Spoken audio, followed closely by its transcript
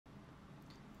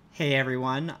Hey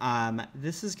everyone,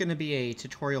 this is going to be a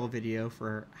tutorial video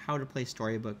for how to play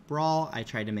Storybook Brawl. I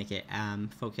tried to make it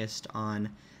focused on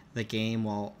the game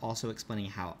while also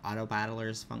explaining how auto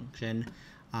battlers function.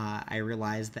 I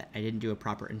realized that I didn't do a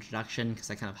proper introduction because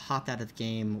I kind of hopped out of the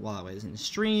game while I was in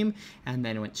stream and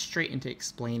then went straight into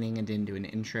explaining and didn't do an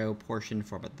intro portion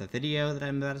for the video that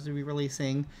I'm about to be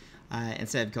releasing.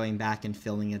 Instead of going back and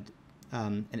filming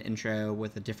an intro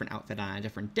with a different outfit on a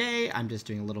different day, I'm just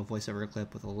doing a little voiceover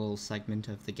clip with a little segment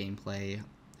of the gameplay,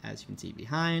 as you can see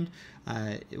behind.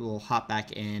 It will hop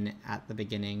back in at the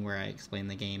beginning where I explain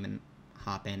the game and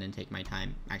hop in and take my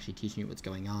time actually teaching you what's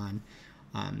going on,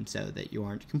 so that you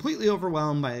aren't completely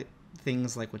overwhelmed by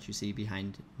things like what you see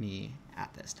behind me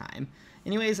at this time.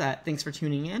 Anyways, thanks for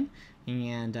tuning in,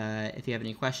 and if you have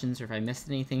any questions or if I missed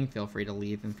anything, feel free to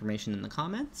leave information in the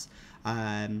comments.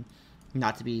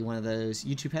 Not to be one of those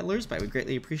YouTube peddlers, but I would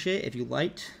greatly appreciate it if you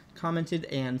liked, commented,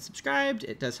 and subscribed.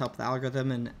 It does help the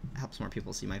algorithm and helps more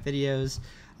people see my videos.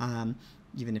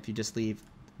 Even if you just leave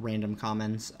random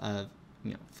comments of,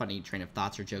 funny train of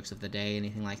thoughts or jokes of the day,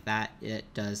 anything like that, it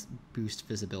does boost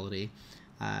visibility.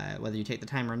 Whether you take the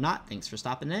time or not, thanks for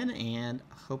stopping in, and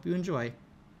hope you enjoy.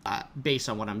 Based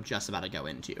on what I'm just about to go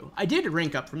into. I did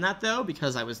rank up from that, though,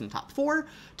 because I was in top 4.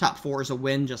 Top 4 is a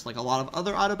win, just like a lot of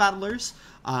other auto battlers.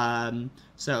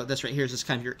 So this right here is just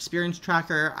kind of your experience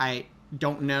tracker. I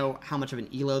don't know how much of an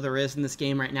elo there is in this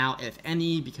game right now, if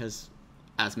any, because,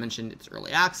 as mentioned, it's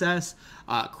early access.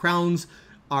 Crowns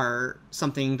are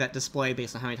something that display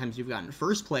based on how many times you've gotten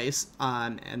first place,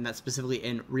 and that's specifically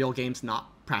in real games, not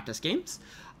practice games.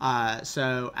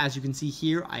 So as you can see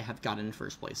here, I have gotten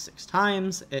first place 6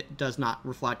 times. It does not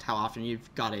reflect how often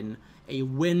you've gotten a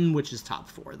win, which is top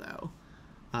 4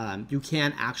 though. You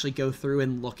can actually go through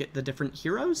and look at the different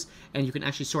heroes, and you can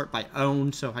actually sort by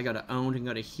owned. So if I go to owned and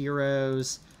go to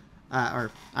heroes,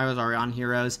 or I was already on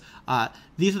heroes,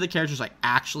 these are the characters I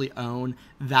actually own.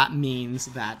 That means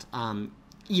that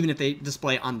even if they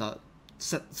display on the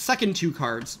second 2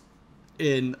 cards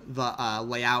in the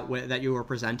layout that you were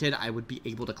presented, I would be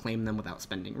able to claim them without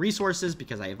spending resources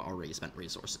because I have already spent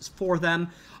resources for them.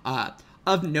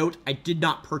 Of note, I did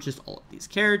not purchase all of these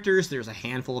characters. There's a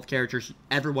handful of characters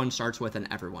everyone starts with and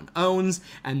everyone owns,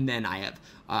 and then I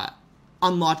have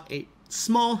unlocked a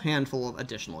small handful of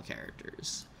additional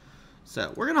characters.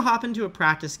 So we're going to hop into a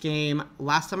practice game.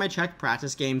 Last time I checked,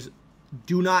 practice games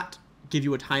do not give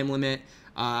you a time limit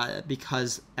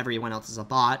because everyone else is a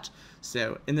bot.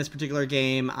 So in this particular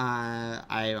game,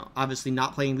 I'm obviously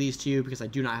not playing these 2 because I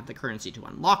do not have the currency to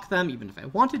unlock them, even if I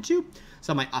wanted to.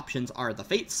 So my options are the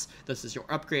Fates. This is your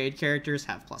upgrade characters,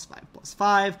 have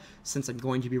 +5/+5. Since I'm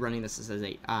going to be running this as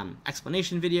a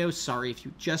explanation video, sorry if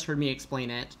you just heard me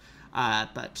explain it,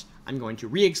 but I'm going to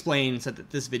re-explain so that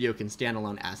this video can stand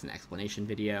alone as an explanation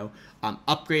video.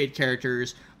 Upgrade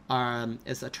characters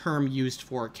is a term used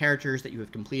for characters that you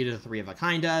have completed a 3 of a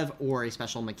kind of, or a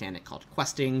special mechanic called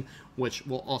questing, which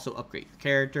will also upgrade your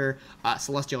character.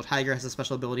 Celestial Tiger has a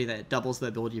special ability that it doubles the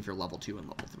ability of your level 2 and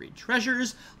level 3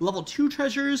 treasures. Level 2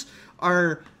 treasures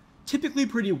are typically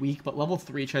pretty weak, but level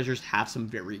 3 treasures have some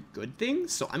very good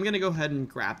things, so I'm going to go ahead and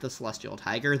grab the Celestial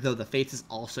Tiger, though the Fates is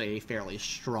also a fairly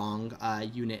strong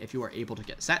unit if you are able to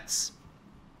get sets.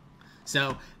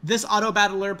 So this auto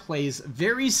battler plays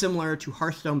very similar to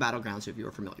Hearthstone Battlegrounds, if you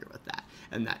are familiar with that,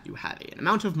 and that you have an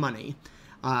amount of money,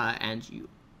 and you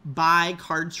buy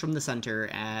cards from the center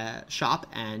shop,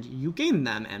 and you gain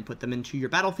them and put them into your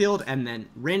battlefield, and then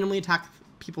randomly attack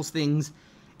people's things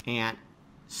and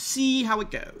see how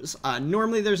it goes.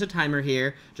 Normally there's a timer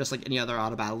here, just like any other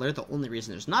auto battler. The only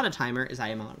reason there's not a timer is I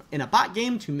am in a bot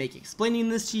game to make explaining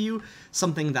this to you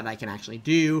something that I can actually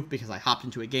do, because I hopped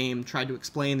into a game, tried to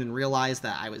explain, and realized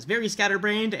that I was very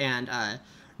scatterbrained and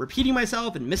repeating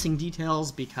myself and missing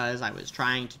details because I was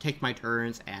trying to take my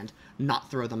turns and not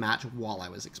throw the match while I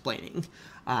was explaining.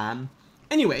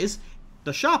 Anyways,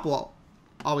 the shop will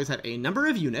always have a number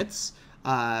of units,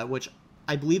 which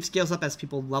I believe scales up as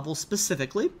people level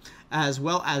specifically, as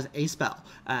well as a spell.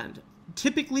 And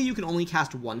typically you can only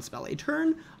cast 1 spell a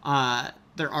turn.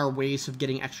 There are ways of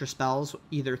getting extra spells,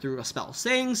 either through a spell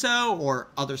saying so or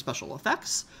other special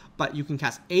effects, but you can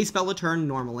cast a spell a turn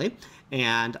normally,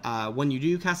 and when you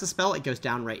do cast a spell, it goes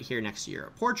down right here next to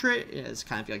your portrait. It is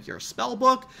kind of like your spell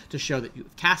book to show that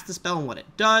you've cast the spell and what it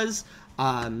does.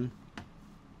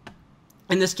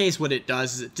 In this case, what it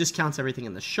does is it discounts everything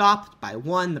in the shop by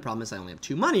 1. The problem is I only have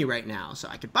 2 money right now, so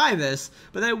I could buy this,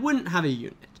 but I wouldn't have a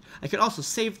unit. I could also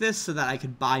save this so that I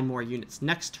could buy more units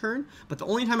next turn, but the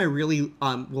only time I really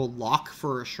will lock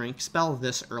for a shrink spell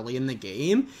this early in the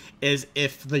game is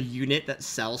if the unit that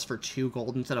sells for 2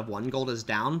 gold instead of 1 gold is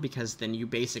down, because then you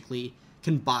basically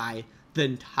can buy the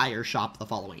entire shop the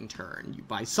following turn. You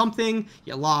buy something,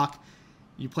 you lock,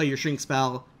 you play your shrink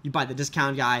spell, you buy the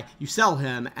discount guy, you sell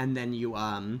him, and then you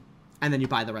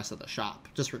buy the rest of the shop,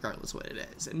 just regardless what it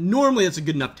is. And normally it's a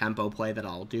good enough tempo play that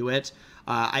I'll do it.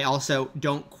 I also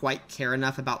don't quite care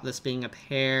enough about this being a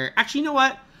pair. Actually, you know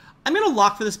what? I'm going to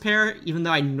lock for this pair, even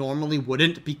though I normally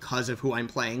wouldn't because of who I'm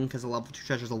playing, because a level 2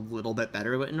 treasure is a little bit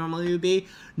better than what it normally would be.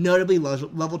 Notably,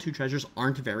 level 2 treasures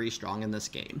aren't very strong in this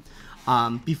game.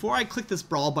 Before I click this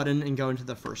Brawl button and go into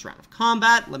the first round of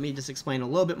combat, let me just explain a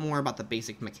little bit more about the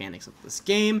basic mechanics of this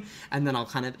game, and then I'll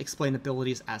kind of explain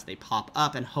abilities as they pop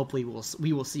up, and hopefully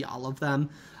we will see all of them.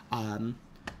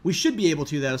 We should be able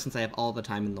to, though, since I have all the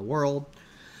time in the world.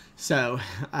 So,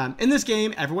 in this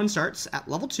game, everyone starts at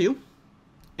level 2,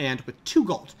 and with 2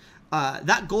 gold.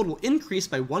 That gold will increase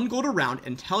by 1 gold a round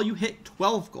until you hit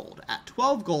 12 gold. At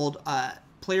 12 gold,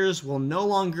 players will no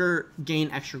longer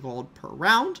gain extra gold per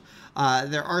round.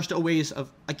 There are still ways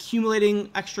of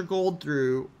accumulating extra gold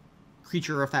through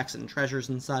creature effects and treasures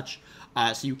and such.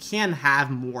 So you can have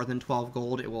more than 12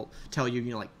 gold. It will tell you,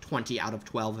 like 20 out of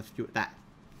 12 if that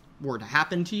were to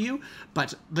happen to you.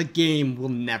 But the game will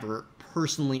never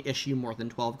personally issue more than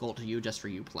 12 gold to you just for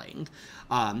you playing.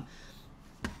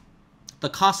 The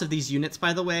cost of these units,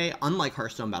 by the way, unlike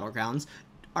Hearthstone Battlegrounds,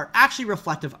 are actually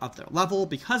reflective of their level.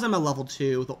 Because I'm a level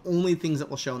 2, the only things that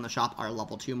will show in the shop are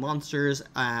level 2 monsters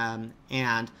and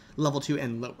level 2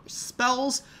 and lower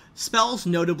spells. Spells,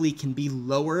 notably, can be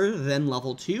lower than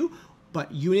level 2,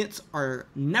 but units are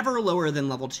never lower than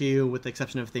level 2, with the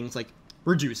exception of things like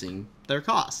reducing their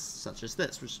costs, such as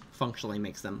this, which functionally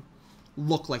makes them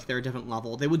look like they're a different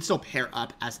level. They would still pair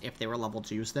up as if they were level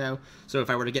 2s, though. So if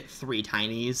I were to get 3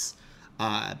 tinies,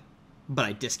 but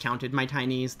I discounted my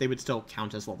tinies, they would still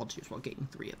count as level 2s while getting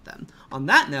 3 of them. On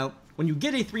that note, when you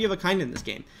get a 3 of a kind in this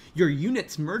game, your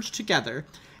units merge together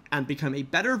and become a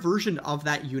better version of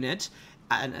that unit,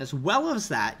 and as well as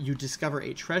that, you discover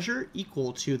a treasure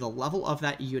equal to the level of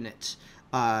that unit.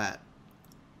 As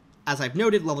I've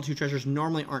noted, level 2 treasures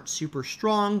normally aren't super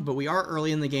strong, but we are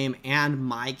early in the game, and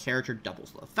my character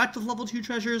doubles the effect of level 2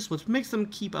 treasures, which makes them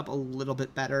keep up a little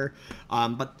bit better.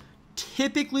 But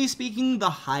typically speaking, the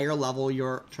higher level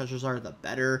your treasures are, the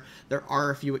better. There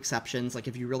are a few exceptions, like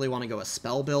if you really want to go a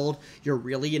spell build, your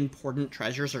really important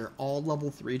treasures are all level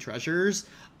 3 treasures,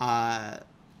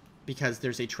 because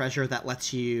there's a treasure that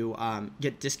lets you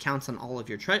get discounts on all of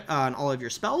your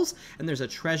spells, and there's a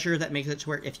treasure that makes it to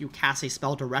where if you cast a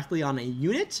spell directly on a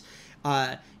unit,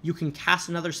 you can cast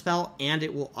another spell and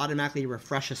it will automatically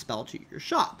refresh a spell to your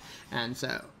shop. And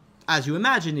so, as you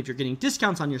imagine, if you're getting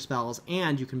discounts on your spells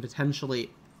and you can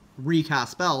potentially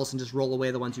recast spells and just roll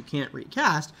away the ones you can't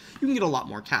recast, you can get a lot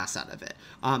more casts out of it.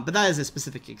 But that is a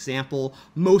specific example.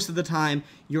 Most of the time,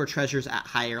 your treasures at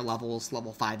higher levels,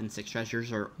 level 5 and 6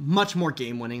 treasures, are much more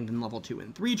game-winning than level 2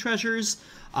 and 3 treasures.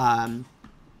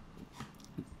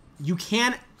 You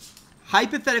can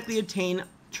hypothetically attain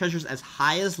treasures as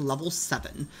high as level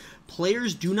 7.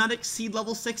 Players do not exceed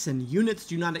level 6 and units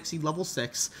do not exceed level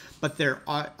 6, but there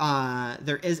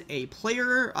is a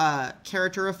player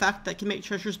character effect that can make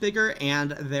treasures bigger,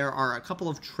 and there are a couple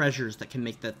of treasures that can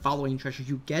make the following treasure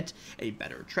you get a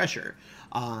better treasure.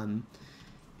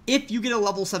 If you get a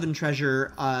level 7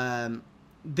 treasure,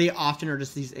 they often are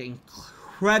just these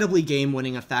incredibly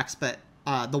game-winning effects, but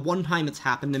the one time it's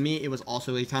happened to me, it was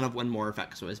also a ton of one more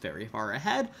effect, so it was very far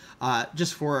ahead.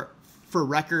 Just for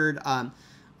record,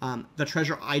 the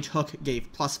treasure I took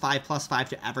gave +5/+5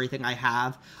 to everything I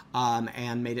have,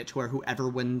 and made it to where whoever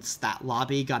wins that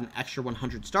lobby got an extra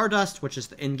 100 Stardust, which is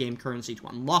the in-game currency to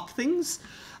unlock things.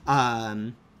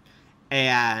 And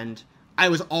I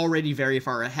was already very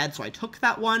far ahead, so I took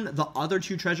that one. The other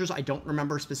 2 treasures, I don't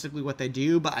remember specifically what they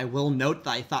do, but I will note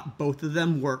that I thought both of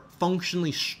them were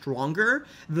functionally stronger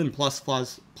than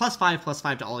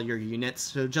 +5/+5 to all your units,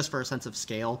 so just for a sense of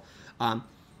scale.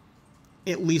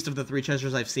 At least of the 3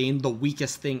 treasures I've seen, the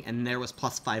weakest thing in there was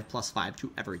 +5/+5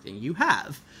 to everything you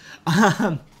have.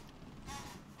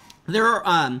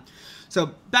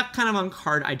 So back kind of on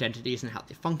card identities and how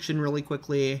they function really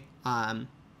quickly.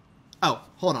 Oh,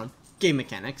 hold on. Game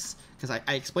mechanics, because I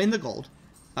explained the gold.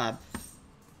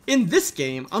 In this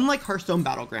game, unlike Hearthstone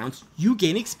Battlegrounds, you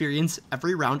gain experience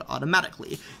every round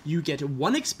automatically. You get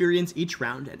 1 experience each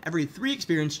round, and every 3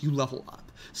 experience you level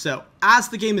up. So as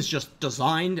the game is just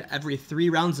designed, every 3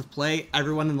 rounds of play,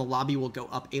 everyone in the lobby will go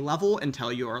up a level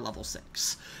until you are level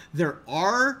 6. There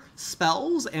are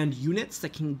spells and units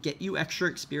that can get you extra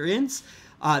experience.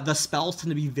 The spells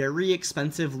tend to be very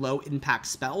expensive, low-impact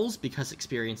spells because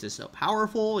experience is so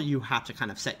powerful. You have to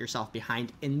kind of set yourself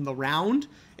behind in the round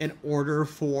in order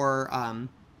for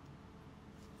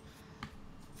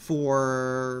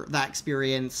that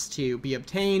experience to be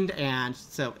obtained, and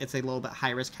so it's a little bit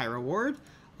high risk, high reward.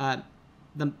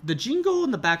 The jingle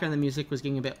in the background of the music was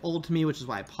getting a bit old to me, which is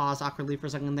why I paused awkwardly for a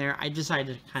second there. I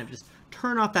decided to kind of just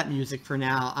turn off that music for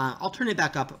now. I'll turn it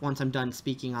back up once I'm done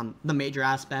speaking on the major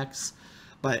aspects,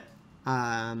 but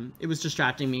it was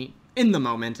distracting me in the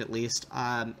moment, at least.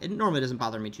 It normally doesn't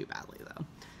bother me too badly, though.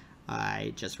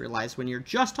 I just realized when you're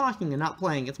just talking and not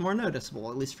playing, it's more noticeable,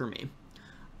 at least for me.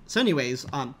 So anyways,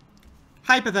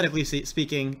 hypothetically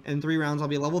speaking, in 3 rounds I'll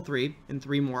be level 3, in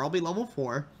 3 more I'll be level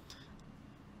 4,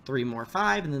 3 more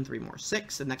 5, and then 3 more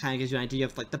 6, and that kind of gives you an idea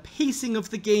of like the pacing of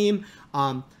the game.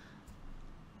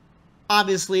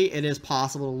 Obviously, it is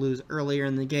possible to lose earlier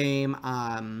in the game,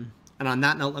 and on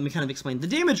that note, let me kind of explain the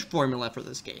damage formula for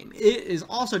this game. It is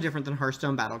also different than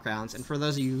Hearthstone Battlegrounds, and for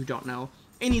those of you who don't know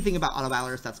anything about auto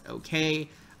battlers, that's okay.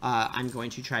 I'm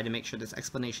going to try to make sure this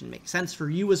explanation makes sense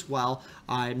for you as well.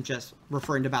 I'm just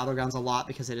referring to Battlegrounds a lot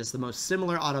because it is the most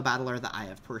similar auto battler that I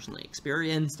have personally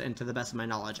experienced and to the best of my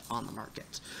knowledge on the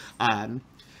market.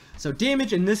 So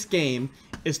damage in this game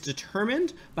is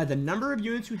determined by the number of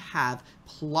units you have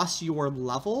plus your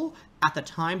level at the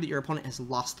time that your opponent has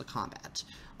lost the combat.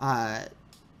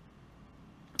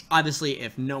 Obviously,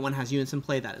 if no one has units in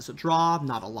play, that is a draw,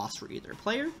 not a loss for either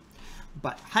player.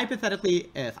 But hypothetically,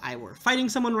 if I were fighting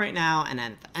someone right now, and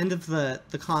at the end of the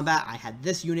combat, I had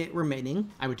this unit remaining,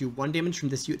 I would do 1 damage from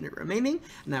this unit remaining,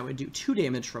 and I would do 2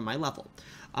 damage from my level.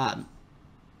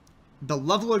 The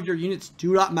level of your units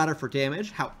do not matter for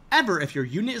damage. However, if your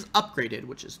unit is upgraded,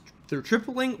 which is through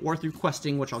tripling or through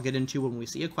questing, which I'll get into when we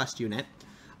see a quest unit,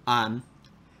 upgraded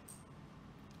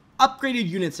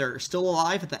units that are still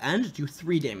alive at the end do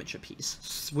 3 damage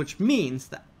apiece, which means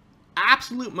that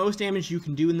absolute most damage you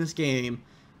can do in this game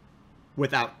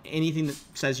without anything that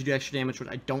says you do extra damage, which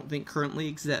I don't think currently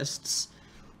exists,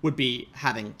 would be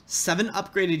having 7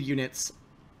 upgraded units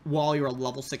while you're a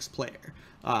level 6 player.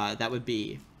 That would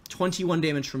be 21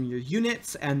 damage from your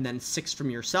units and then 6 from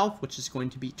yourself, which is going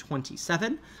to be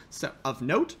 27. So of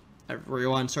note,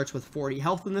 everyone starts with 40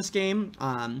 health in this game.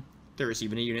 There's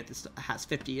even a unit that has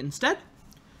 50 instead.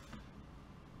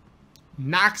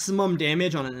 Maximum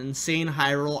damage on an insane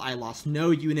high roll. I lost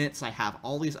no units, I have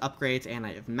all these upgrades, and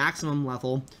I have maximum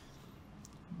level.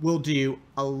 Will do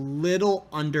a little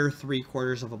under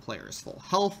 3/4 of a player's full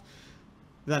health.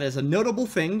 That is a notable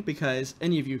thing because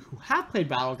any of you who have played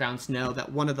Battlegrounds know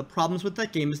that one of the problems with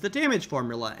that game is the damage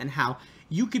formula and how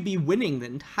you could be winning the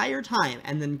entire time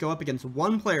and then go up against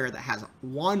one player that has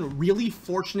one really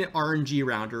fortunate RNG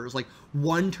rounder, is like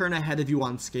 1 turn ahead of you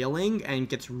on scaling and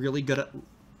gets really good at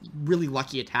really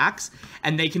lucky attacks,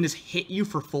 and they can just hit you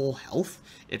for full health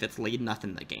if it's late enough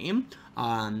in the game,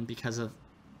 because of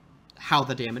how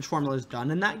the damage formula is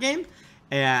done in that game.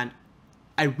 And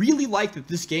I really like that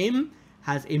this game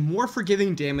has a more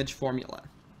forgiving damage formula.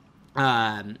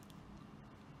 The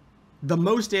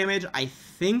most damage I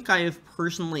think I have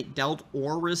personally dealt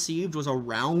or received was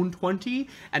around 20,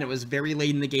 and it was very late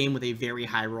in the game with a very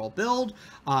high roll build,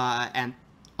 and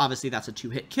obviously that's a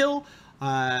 2-hit kill.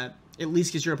 At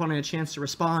least gives your opponent a chance to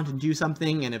respond and do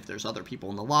something, and if there's other people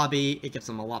in the lobby, it gives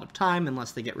them a lot of time,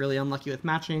 unless they get really unlucky with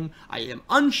matching. I am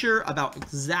unsure about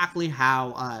exactly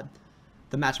how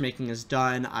the matchmaking is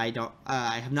done. I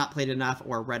have not played enough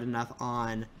or read enough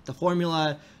on the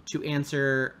formula to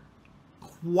answer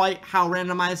quite how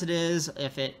randomized it is,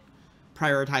 if it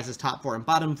prioritizes top 4 and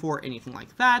bottom 4, anything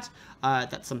like that.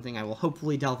 That's something I will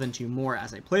hopefully delve into more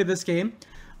as I play this game.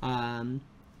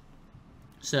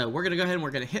 So we're going to go ahead and we're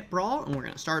going to hit Brawl, and we're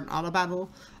going to start an auto battle.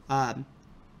 The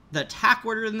attack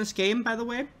order in this game, by the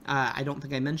way, I don't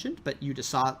think I mentioned, but you just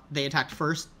saw they attacked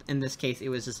first. In this case, it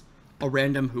was just a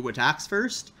random who attacks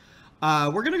first.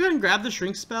 We're going to go ahead and grab the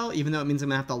shrink spell, even though it means I'm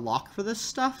going to have to lock for this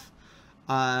stuff.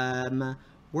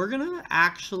 We're going to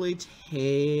actually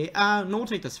take... no, we'll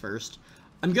take this first.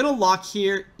 I'm going to lock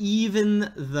here,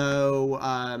 even though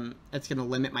it's going to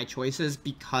limit my choices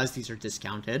because these are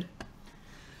discounted.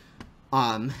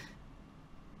 And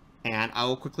I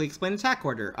will quickly explain attack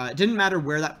order. It didn't matter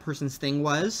where that person's thing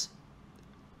was.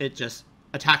 It just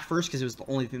attacked first because it was the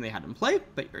only thing they had in play,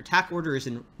 but your attack order is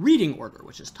in reading order,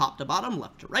 which is top to bottom,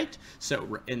 left to right.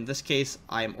 So in this case,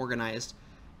 I am organized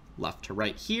left to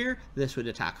right here, this would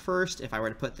attack first. If I were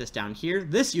to put this down here,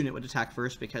 this unit would attack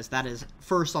first because that is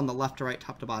first on the left to right,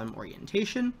 top to bottom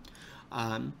orientation.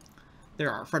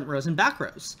 There are front rows and back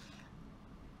rows.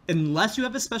 Unless you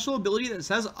have a special ability that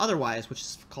says otherwise, which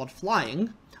is called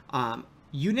flying,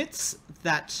 units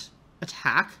that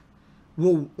attack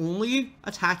will only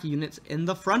attack units in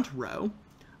the front row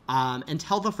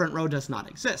until the front row does not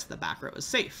exist. The back row is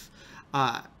safe.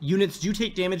 Units do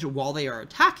take damage while they are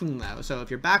attacking, though, so if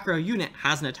your back row unit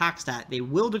has an attack stat, they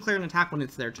will declare an attack when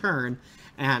it's their turn,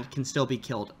 and can still be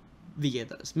killed via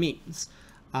those means.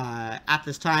 At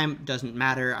this time, doesn't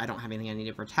matter, I don't have anything I need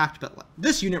to protect, but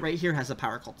this unit right here has a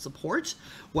power called Support.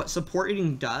 What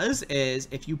supporting does is,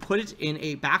 if you put it in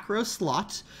a back row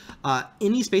slot,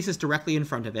 any spaces directly in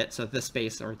front of it, so this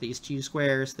space or these two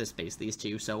squares, this space, these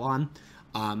two, so on,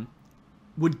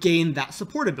 would gain that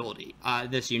support ability.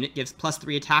 This unit gives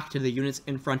 +3 attack to the units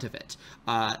in front of it.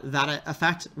 That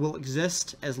effect will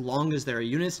exist as long as there are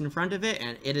units in front of it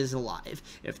and it is alive.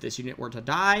 If this unit were to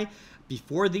die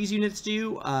before these units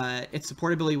do, its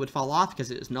support ability would fall off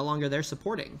because it is no longer there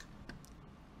supporting.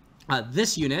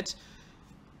 This unit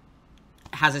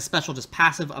has a special just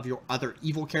passive of your other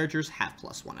evil characters have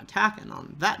 +1 attack, and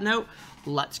on that note,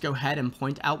 let's go ahead and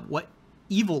point out what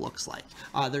evil looks like.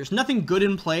 There's nothing good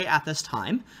in play at this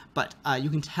time, but you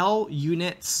can tell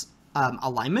units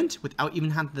alignment without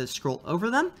even having to scroll over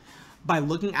them by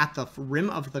looking at the rim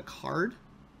of the card.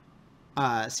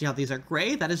 See how these are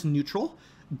gray? That is neutral.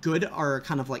 Good are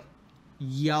kind of like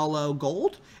yellow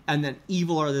gold, and then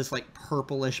evil are this like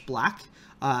purplish black.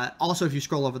 Also, if you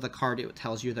scroll over the card, it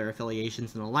tells you their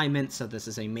affiliations and alignment. So this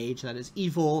is a mage that is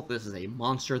evil. This is a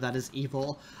monster that is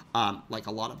evil. Like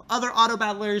a lot of other auto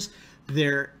battlers,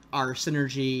 there are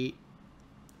synergy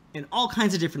in all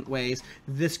kinds of different ways.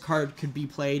 This card could be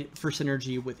played for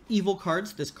synergy with evil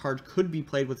cards. This card could be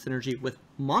played with synergy with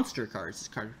monster cards. This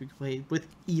card could be played with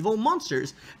evil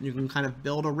monsters. And you can kind of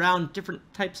build around different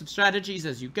types of strategies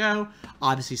as you go.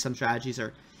 Obviously, some strategies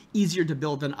are easier to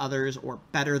build than others, or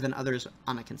better than others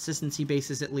on a consistency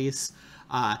basis at least.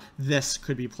 This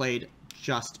could be played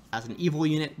just as an evil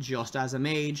unit, just as a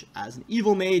mage. As an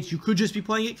evil mage, you could just be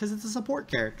playing it because it's a support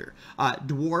character.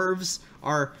 Dwarves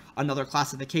are another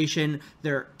classification.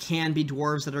 There can be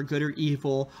dwarves that are good or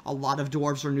evil. A lot of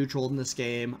dwarves are neutral in this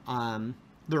game.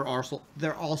 There also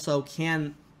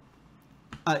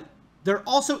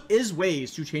is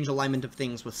ways to change alignment of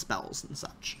things with spells and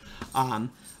such.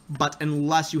 But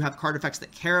unless you have card effects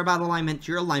that care about alignment,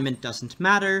 your alignment doesn't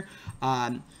matter.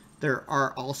 There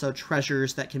are also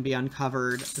treasures that can be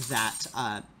uncovered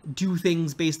that do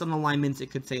things based on alignments.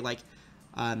 It could say, like,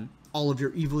 all of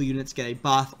your evil units get a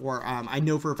buff, or I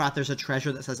know for a fact there's a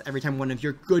treasure that says every time one of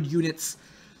your good units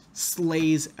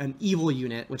slays an evil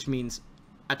unit, which means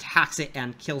attacks it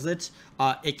and kills it,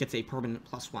 it gets a permanent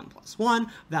 +1/+1.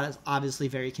 That is obviously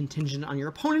very contingent on your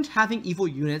opponent having evil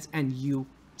units and you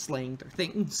slaying their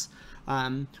things. We're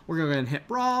going to go ahead and hit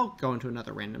Brawl, go into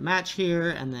another random match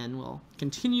here, and then we'll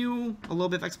continue a little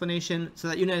bit of explanation. So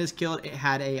that unit is killed. It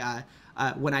had a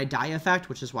when I die effect,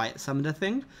 which is why it summoned a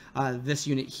thing. This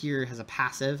unit here has a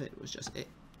passive. It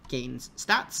gains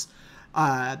stats.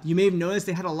 You may have noticed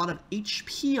they had a lot of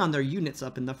HP on their units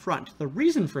up in the front. The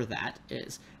reason for that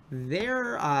is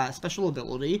their special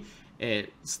ability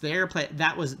is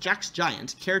that was Jack's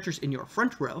Giant. Characters in your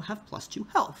front row have +2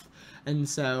 health. And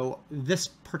so this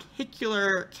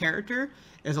particular character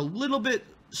is a little bit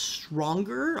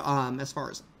stronger as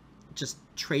far as just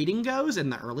trading goes in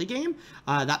the early game.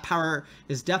 That power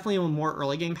is definitely a more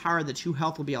early game power. The 2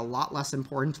 health will be a lot less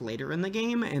important later in the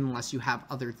game unless you have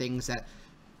other things that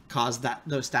cause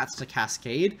those stats to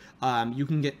cascade. You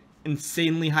can get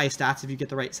insanely high stats if you get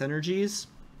the right synergies.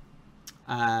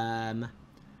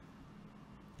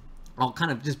 I'll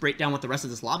kind of just break down what the rest of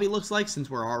this lobby looks like since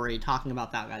we're already talking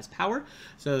about that guy's power.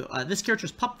 So this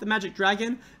character's Pup the Magic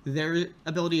Dragon. Their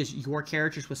ability is your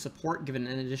characters with support given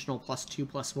an additional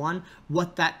 +2/+1.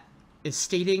 What that is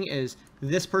stating is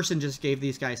this person just gave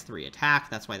these guys 3 attack.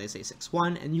 That's why they say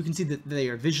 6/1, and you can see that they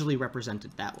are visually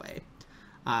represented that way.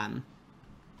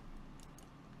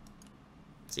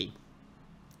 See,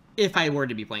 if I were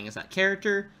to be playing as that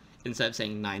character, instead of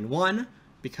saying 9/1,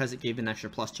 because it gave an extra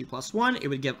 +2/+1, it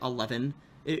would give 11.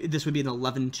 This would be an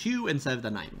 11/2 instead of the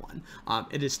 9/1.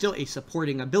 It is still a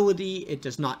supporting ability. It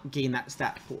does not gain that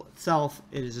stat pool itself.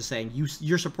 It is just saying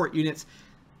your support units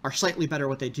are slightly better at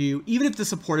what they do. Even if the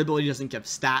support ability doesn't give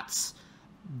stats,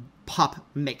 Pup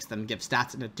makes them give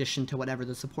stats in addition to whatever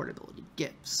the support ability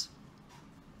gives.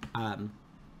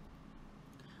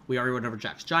 We already went over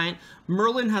Jack's Giant.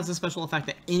 Merlin has a special effect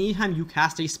that anytime you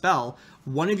cast a spell,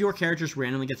 one of your characters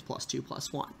randomly gets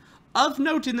 +2/+1. Of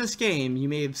note in this game, you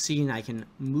may have seen I can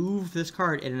move this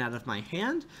card in and out of my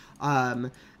hand.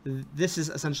 This is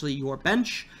essentially your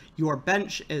bench. Your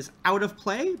bench is out of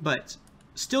play, but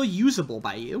still usable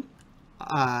by you.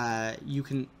 You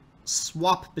can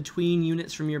swap between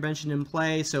units from your bench and in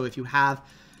play, so if you have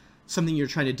something you're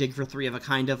trying to dig for 3 of a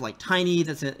kind of, like Tiny,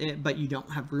 that's it, but you don't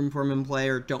have room for him in play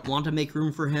or don't want to make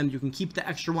room for him, you can keep the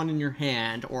extra one in your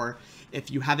hand. Or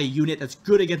if you have a unit that's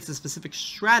good against a specific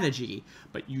strategy,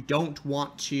 but you don't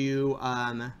want to,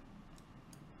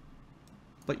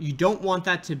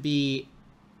 that to be,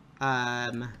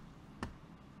 the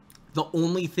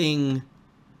only thing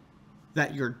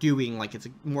that you're doing, like it's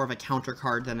more of a counter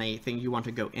card than a thing you want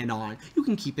to go in on, you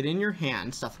can keep it in your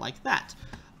hand, stuff like that.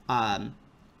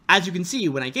 As you can see,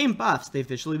 when I game buffs, they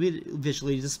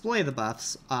visually display the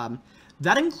buffs.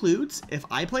 That includes, if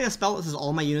I play a spell that says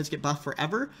all my units get buffed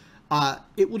forever,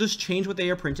 it will just change what they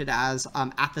are printed as.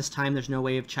 At this time, there's no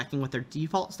way of checking what their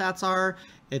default stats are.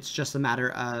 It's just a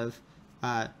matter of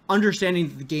understanding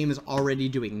that the game is already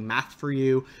doing math for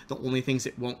you. The only things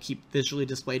it won't keep visually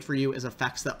displayed for you is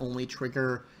effects that only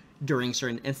trigger during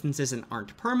certain instances and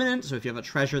aren't permanent. So if you have a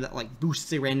treasure that like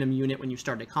boosts a random unit when you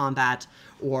start a combat,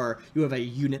 or you have a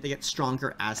unit that gets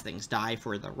stronger as things die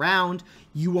for the round,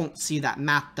 you won't see that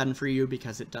math done for you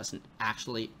because it doesn't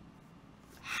actually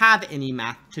have any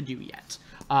math to do yet.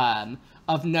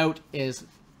 Of note is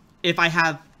if I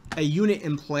have a unit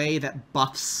in play that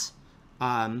buffs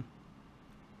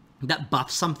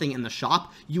something in the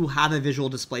shop, you have a visual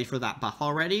display for that buff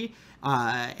already,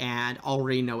 and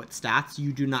already know its stats.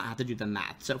 You do not have to do the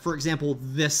math. So, for example,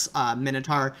 this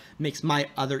Minotaur makes my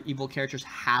other evil characters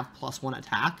have +1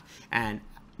 attack, and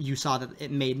you saw that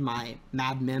it made my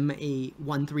Mad Mim a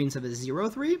 1/3 instead of a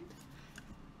 0/3,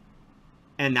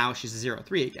 and now she's a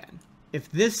 0/3 again. If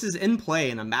this is in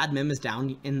play and a Mad Mim is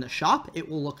down in the shop, it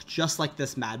will look just like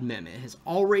this Mad Mim. It has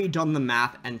already done the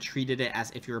math and treated it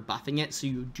as if you're buffing it, so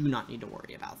you do not need to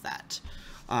worry about that.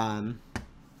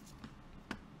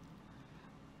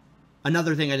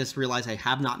 Another thing I just realized I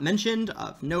have not mentioned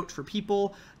of note for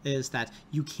people is that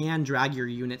you can drag your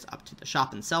units up to the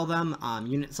shop and sell them.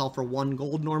 Units sell for 1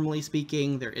 gold, normally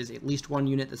speaking. There is at least 1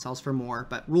 unit that sells for more,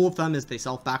 but rule of thumb is they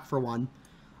sell back for 1.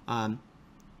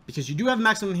 Because you do have a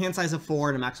maximum hand size of 4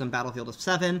 and a maximum battlefield of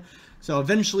 7, so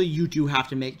eventually you do have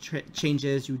to make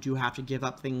changes, you do have to give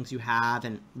up things you have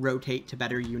and rotate to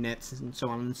better units and so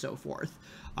on and so forth.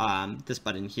 This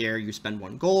button here, you spend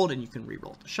 1 gold and you can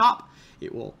reroll the shop.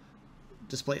 It will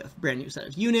display a brand new set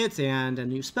of units and a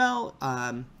new spell.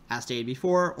 As stated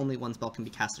before, only 1 spell can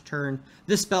be cast a turn.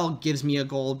 This spell gives me a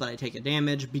gold, but I take a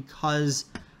damage because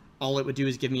all it would do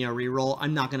is give me a reroll.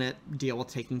 I'm not going to deal with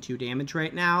taking 2 damage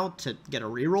right now to get a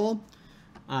reroll.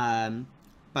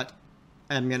 But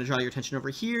I'm going to draw your attention over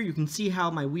here. You can see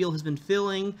how my wheel has been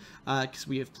filling because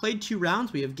we have played 2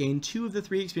 rounds. We have gained 2 of the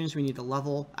 3 experience we need to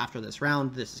level after this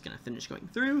round. This is going to finish going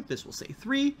through. This will say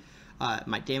 3.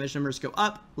 My damage numbers go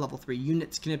up. Level 3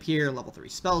 units can appear. Level 3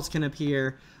 spells can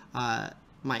appear.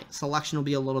 My selection will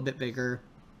be a little bit bigger.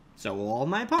 So will all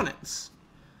my opponents.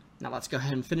 Now let's go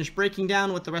ahead and finish breaking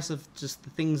down what the rest of just the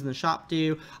things in the shop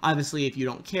do. Obviously, if you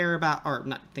don't care about, or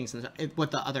not things in the shop, what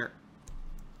the other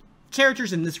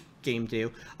characters in this game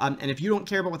do, and if you don't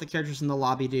care about what the characters in the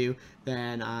lobby do,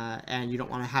 then, and you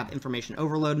don't want to have information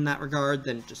overload in that regard,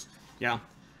 then just,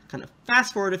 kind of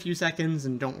fast forward a few seconds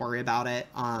and don't worry about it.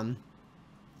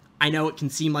 I know it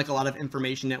can seem like a lot of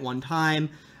information at one time,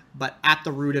 but at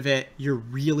the root of it, you're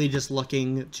really just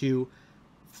looking to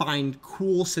find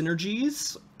cool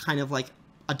synergies, kind of like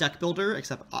a deck builder,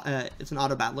 except it's an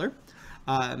auto battler.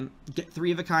 Get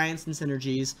 3 of a kinds and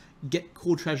synergies, get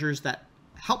cool treasures that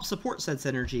help support said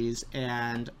synergies,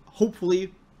 and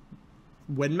hopefully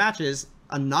win matches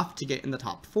enough to get in the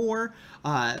top 4.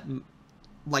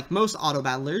 Like most auto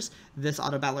battlers, this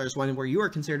auto battler is one where you are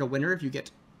considered a winner if you get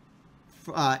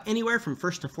anywhere from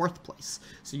 1st to 4th place.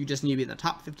 So you just need to be in the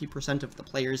top 50% of the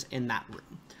players in that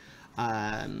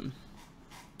room.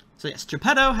 So yes,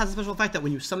 Geppetto has a special effect that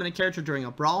when you summon a character during a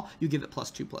brawl, you give it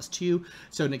 +2/+2.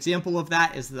 So an example of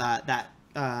that is that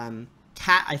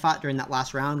cat I fought during that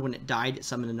last round. When it died, it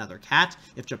summoned another cat.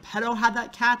 If Geppetto had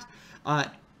that cat,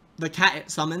 the cat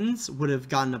it summons would have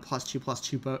gotten a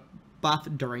 +2/+2 buff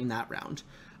during that round.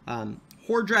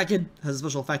 Horde Dragon has a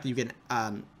special effect that you can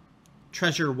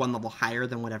treasure 1 level higher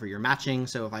than whatever you're matching.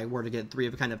 So if I were to get 3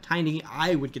 of a kind of Tiny,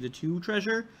 I would get a 2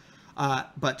 treasure.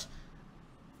 But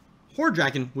Horde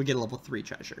Dragon would get a level 3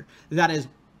 treasure. That is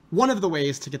one of the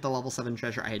ways to get the level 7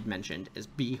 treasure I had mentioned, is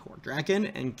be Horde Dragon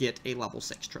and get a level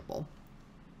 6 triple.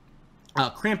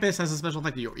 Krampus has a special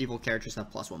effect that your evil characters have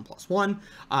 +1/+1.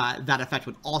 That effect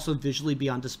would also visually be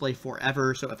on display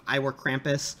forever. So if I were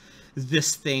Krampus,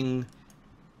 this thing,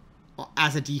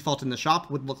 as a default in the shop,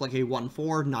 would look like a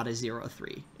 1/4, not a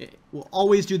 0/3. It will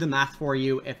always do the math for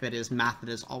you if it is math that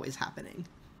is always happening,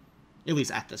 at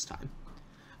least at this time.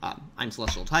 I'm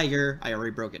Celestial Tiger. I already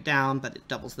broke it down, but it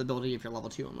doubles the ability of your level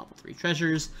 2 and level 3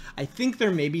 treasures. I think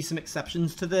there may be some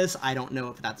exceptions to this. I don't know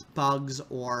if that's bugs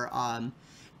or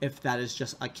if that is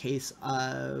just a case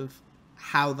of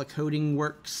how the coding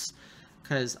works,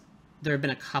 because there have been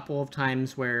a couple of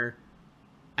times where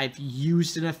I've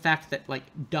used an effect that like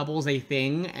doubles a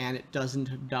thing and it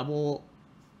doesn't double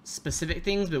specific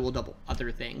things, but it will double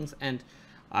other things. And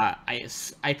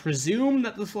I presume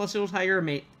that the Celestial Tiger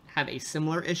may have a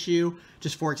similar issue.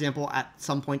 Just for example, at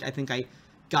some point I think I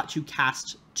got to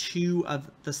cast 2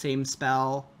 of the same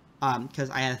spell, because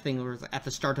I had a thing where at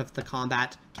the start of the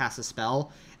combat, cast a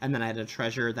spell, and then I had a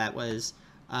treasure that was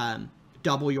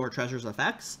double your treasure's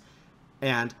effects.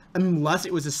 And unless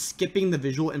it was a skipping the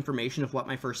visual information of what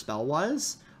my first spell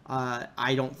was,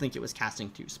 I don't think it was casting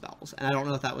 2 spells. And I don't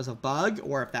know if that was a bug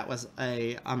or if that was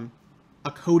a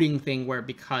coding thing where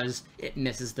because it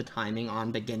misses the timing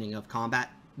on beginning of combat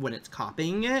when it's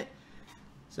copying it.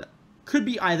 So could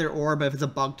be either or, but if it's a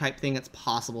bug type thing, it's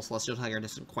possible Celestial Tiger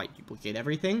doesn't quite duplicate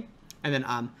everything. And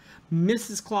then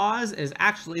Mrs. Claus is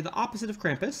actually the opposite of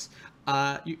Krampus.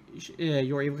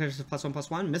 Your evil characters have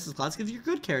 +1/+1. Mrs. Claus gives your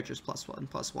good characters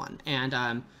 +1/+1.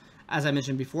 And as I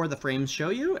mentioned before, the frames show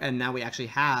you, and now we actually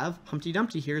have Humpty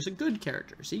Dumpty here as a good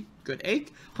character. See, good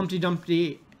egg. Humpty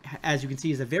Dumpty, as you can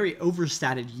see, is a very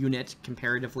overstated unit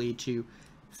comparatively to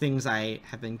things I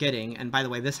have been getting. And by the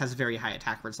way, this has very high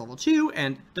attack versus level 2,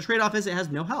 and the trade-off is it has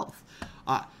no health.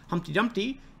 Humpty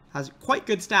Dumpty has quite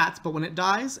good stats, but when it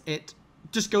dies, it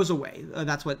just goes away.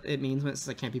 That's what it means when it says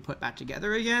it can't be put back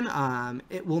together again.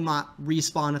 It will not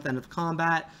respawn at the end of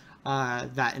combat.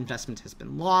 That investment has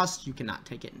been lost. You cannot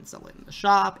take it and sell it in the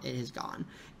shop. It is gone.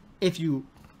 If you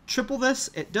triple this,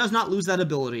 it does not lose that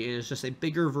ability. It is just a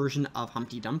bigger version of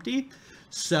Humpty Dumpty.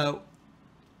 So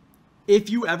if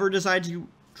you ever decide to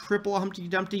triple Humpty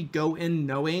Dumpty, go in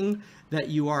knowing that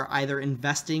you are either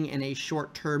investing in a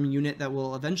short-term unit that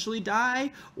will eventually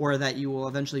die, or that you will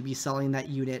eventually be selling that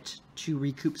unit to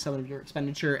recoup some of your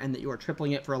expenditure, and that you are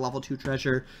tripling it for a level 2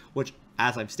 treasure, which,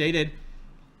 as I've stated,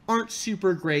 aren't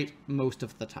super great most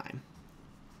of the time.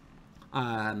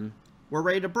 We're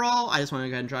ready to brawl. I just want to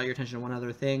go ahead and draw your attention to one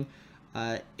other thing.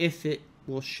 If it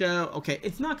will show, okay,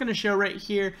 it's not going to show right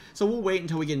here, so we'll wait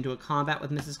until we get into a combat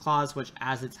with Mrs. Claus, which,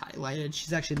 as it's highlighted,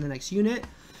 she's actually in the next unit.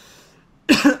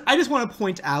 I just want to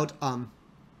point out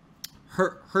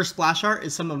her splash art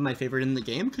is some of my favorite in the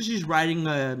game, because she's riding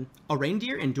a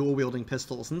reindeer and dual-wielding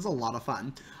pistols, and it's a lot of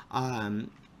fun.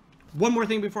 One more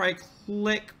thing before I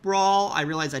click Brawl, I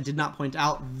realized I did not point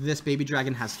out this baby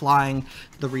dragon has flying.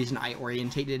 The reason I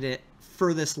orientated it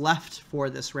furthest left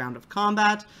for this round of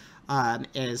combat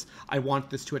is I want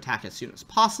this to attack as soon as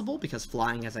possible, because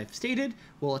flying, as I've stated,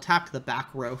 will attack the back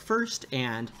row first,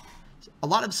 and a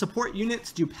lot of support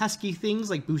units do pesky things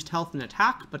like boost health and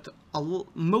attack, but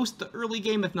most the early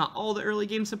game, if not all the early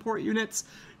game support units,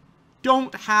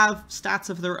 don't have stats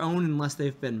of their own unless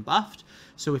they've been buffed.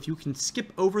 So if you can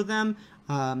skip over them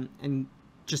and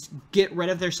just get rid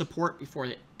of their support before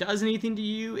it does anything to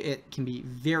you, it can be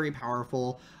very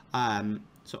powerful.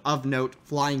 So of note,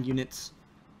 flying units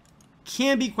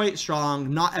can be quite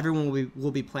strong. Not everyone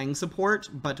will be playing support,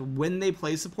 but when they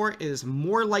play support, it is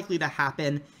more likely to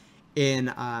happen in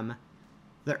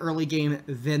the early game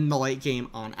than the late game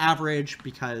on average,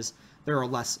 because there are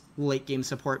less late game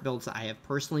support builds that I have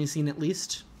personally seen, at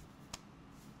least.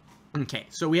 Okay,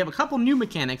 so we have a couple new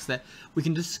mechanics that we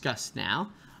can discuss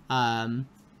now.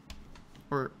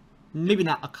 Or maybe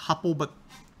not a couple, but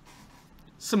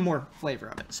some more flavor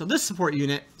of it. So this support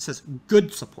unit says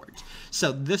good support.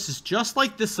 So this is just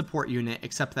like this support unit,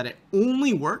 except that it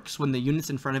only works when the units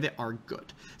in front of it are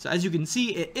good. So as you can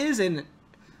see, it is an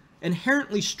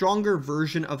inherently stronger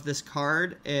version of this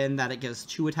card in that it gives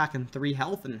 2 attack and 3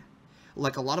 health, and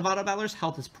like a lot of auto battlers,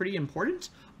 health is pretty important,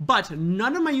 but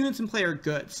none of my units in play are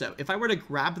good. So if I were to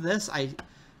grab this, I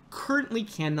currently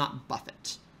cannot buff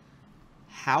it.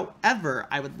 However,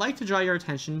 I would like to draw your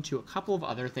attention to a couple of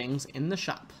other things in the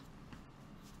shop.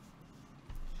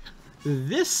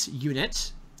 This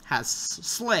unit has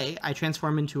Slay. I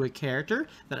transform into a character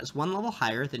that is 1 level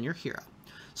higher than your hero.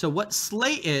 So what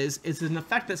Slay is an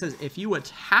effect that says if you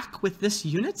attack with this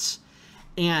unit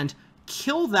and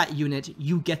kill that unit,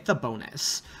 you get the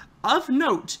bonus. Of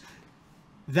note,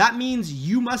 that means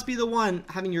you must be the one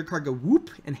having your card go whoop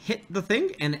and hit the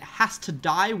thing, and it has to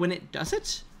die when it does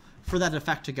it. for that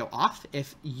effect to go off.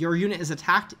 If your unit is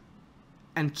attacked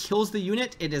and kills the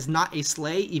unit, it is not a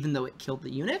slay, even though it killed the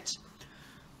unit.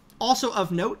 Also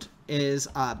of note is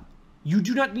you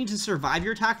do not need to survive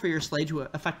your attack for your slay to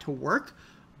effect to work,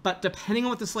 but depending on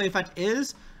what the slay effect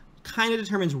is, kind of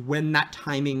determines when that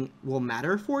timing will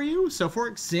matter for you. So for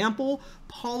example,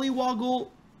 Polywoggle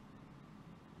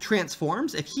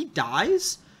transforms. If he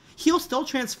dies, he'll still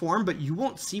transform, but you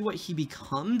won't see what he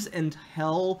becomes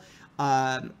until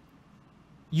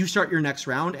you start your next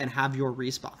round and have your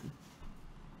respawn.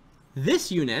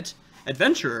 This unit,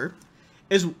 Adventurer,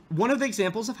 is one of the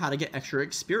examples of how to get extra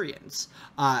experience.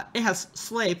 It has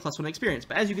Slay plus 1 experience,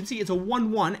 but as you can see, it's a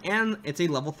 1/1 and it's a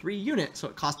level 3 unit, so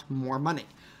it costs more money.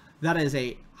 That is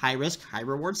a high risk, high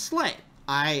reward Slay.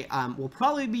 I will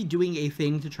probably be doing a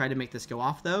thing to try to make this go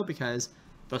off though, because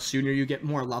the sooner you get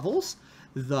more levels,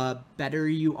 the better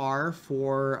you are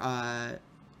for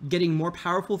getting more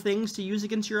powerful things to use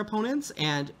against your opponents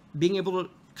and being able to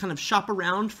kind of shop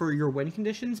around for your win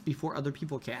conditions before other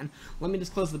people can. Let me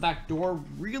just close the back door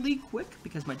really quick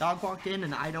because my dog walked in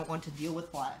and I don't want to deal with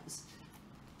flies.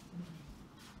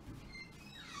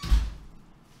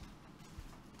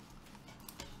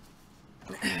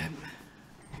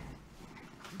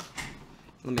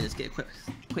 Let me just get a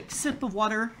quick sip of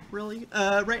water really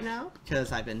right now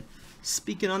because I've been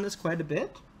speaking on this quite a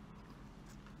bit.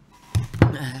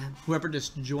 Whoever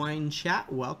just joined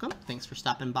chat, welcome. Thanks for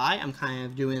stopping by. I'm kind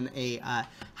of doing a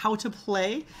how to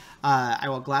play. I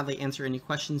will gladly answer any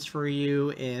questions for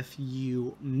you if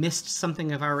you missed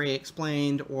something I've already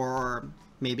explained, or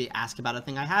maybe ask about a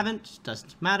thing I haven't.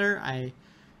 Doesn't matter. I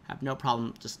have no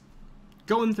problem just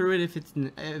going through it if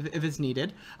it's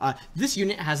needed. This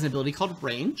unit has an ability called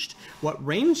Ranged. What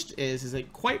Ranged is a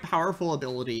quite powerful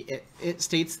ability. It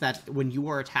states that when you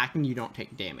are attacking, you don't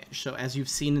take damage. So as you've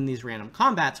seen in these random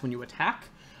combats, when you attack,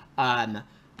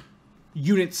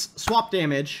 units swap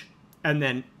damage, and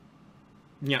then,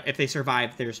 you know, if they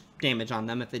survive, there's damage on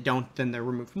them. If they don't, then they're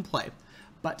removed from play.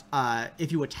 But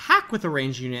if you attack with a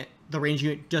ranged unit, the ranged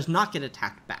unit does not get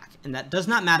attacked back. And that does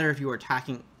not matter if you are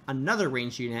attacking another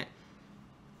ranged unit.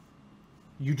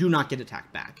 You do not get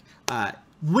attacked back.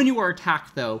 When you are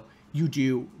attacked, though, you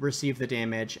do receive the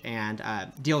damage and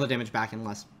deal the damage back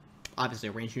unless, obviously,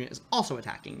 a ranged unit is also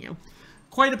attacking you.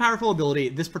 Quite a powerful ability.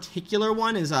 This particular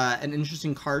one is an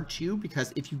interesting card, too,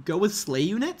 because if you go with Slay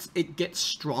units, it gets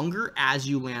stronger as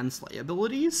you land Slay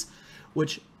abilities,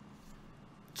 which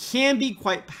can be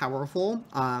quite powerful,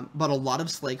 but a lot of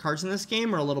Slay cards in this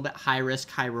game are a little bit high risk,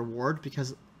 high reward,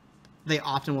 because they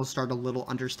often will start a little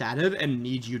understated and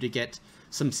need you to get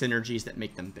some synergies that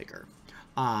make them bigger.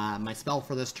 My spell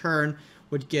for this turn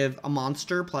would give a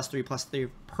monster +3/+3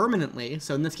 permanently.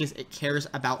 So in this case, it cares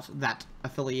about that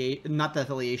not the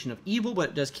affiliation of evil,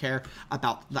 but it does care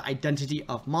about the identity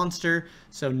of monster.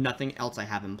 So nothing else I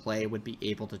have in play would be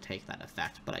able to take that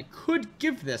effect. But I could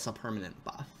give this a permanent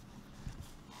buff.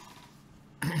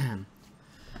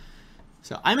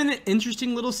 So I'm in an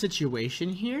interesting little situation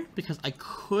here because I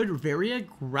could very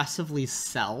aggressively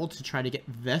sell to try to get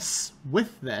this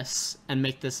with this and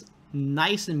make this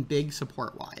nice and big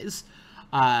support-wise.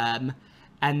 And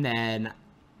then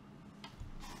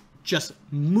just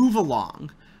move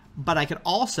along. But I could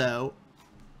also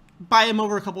buy him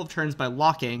over a couple of turns by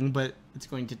locking, but it's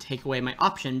going to take away my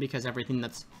option because everything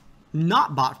that's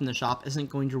not bought from the shop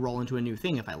isn't going to roll into a new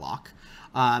thing if I lock.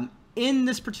 In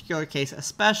this particular case,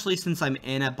 especially since I'm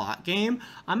in a bot game,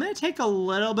 I'm going to take a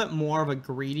little bit more of a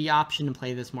greedy option and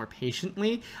play this more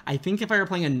patiently. I think if I were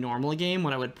playing a normal game,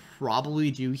 what I would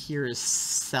probably do here is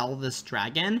sell this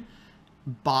dragon,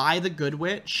 buy the Good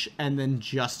Witch, and then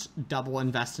just double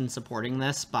invest in supporting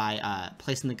this by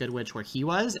placing the Good Witch where he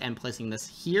was and placing this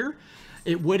here.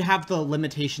 It would have the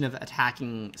limitation of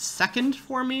attacking second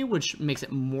for me, which makes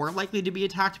it more likely to be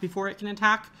attacked before it can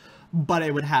attack. But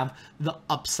it would have the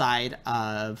upside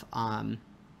of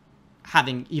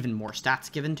having even more stats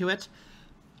given to it.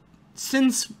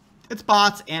 Since it's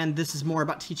bots and this is more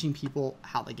about teaching people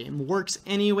how the game works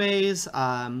anyways,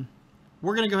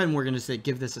 we're going to go ahead and we're going to say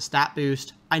give this a stat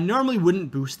boost. I normally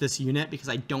wouldn't boost this unit because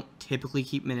I don't typically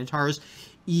keep Minotaurs,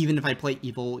 even if I play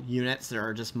evil units. There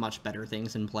are just much better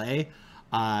things in play.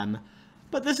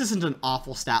 But this isn't an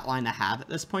awful stat line to have at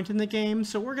this point in the game,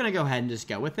 so we're going to go ahead and just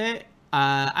go with it.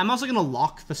 I'm also going to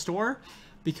lock the store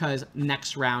because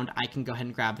next round I can go ahead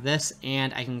and grab this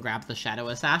and I can grab the Shadow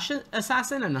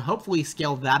Assassin and hopefully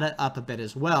scale that up a bit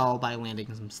as well by landing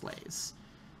some slays.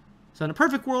 So in a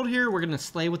perfect world here, we're going to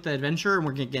slay with the adventurer and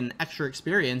we're going to get an extra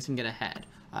experience and get ahead.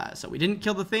 So we didn't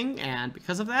kill the thing, and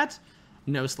because of that,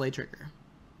 no slay trigger.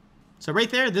 So right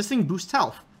there, this thing boosts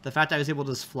health. The fact I was able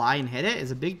to just fly and hit it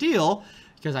is a big deal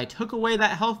because I took away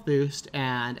that health boost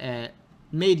and it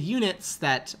made units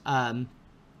that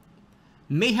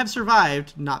may have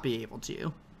survived not be able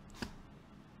to.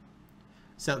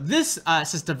 So this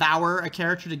says devour a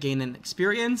character to gain an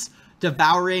experience.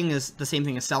 Devouring is the same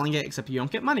thing as selling it, except you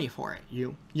don't get money for it.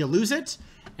 You lose it,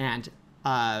 and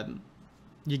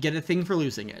you get a thing for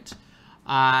losing it.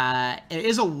 It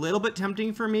is a little bit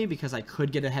tempting for me because I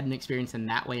could get ahead in experience in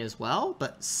that way as well.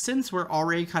 But since we're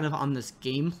already kind of on this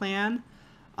game plan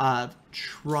of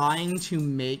trying to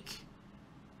make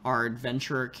our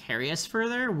adventurer carry us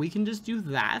further, we can just do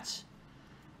that.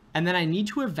 And then I need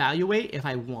to evaluate if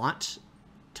I want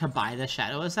to buy the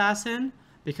Shadow Assassin,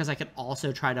 because I could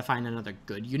also try to find another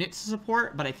good unit to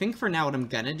support. But I think for now what I'm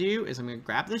going to do is I'm going to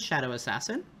grab the Shadow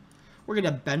Assassin. We're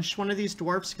going to bench one of these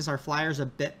dwarfs because our flyer's a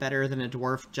bit better than a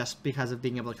dwarf just because of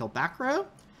being able to kill back row.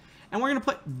 And we're going to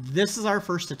put this as our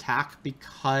first attack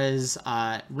because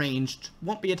ranged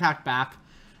won't be attacked back.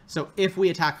 So if we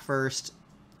attack first,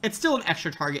 it's still an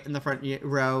extra target in the front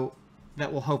row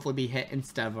that will hopefully be hit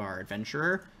instead of our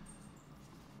adventurer,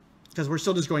 because we're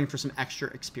still just going for some extra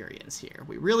experience here.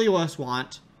 We really just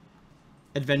want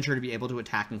adventurer to be able to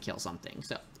attack and kill something.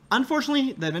 So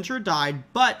unfortunately, the adventurer died,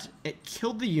 but it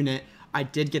killed the unit. I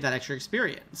did get that extra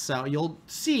experience. So you'll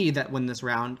see that when this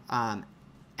round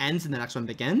ends and the next one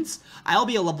begins, I'll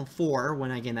be a level 4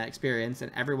 when I gain that experience,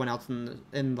 and everyone else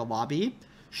in the lobby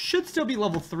should still be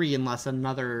level 3 unless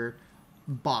another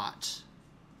bot.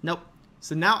 Nope.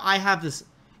 So now I have this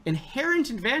inherent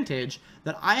advantage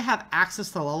that I have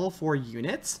access to level 4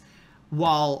 units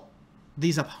while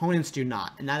these opponents do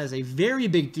not, and that is a very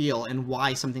big deal and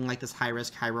why something like this high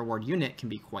risk high reward unit can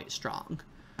be quite strong.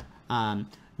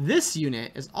 This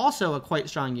unit is also a quite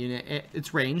strong unit.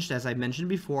 It's ranged, as I mentioned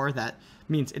before. That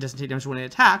means it doesn't take damage when it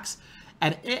attacks,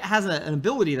 and it has an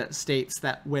ability that states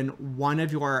that when one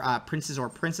of your princes or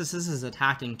princesses is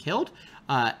attacked and killed,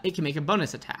 it can make a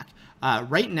bonus attack.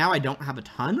 Right now I don't have a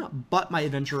ton, but my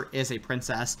adventurer is a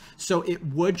princess, so it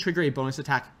would trigger a bonus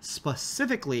attack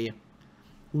specifically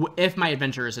if my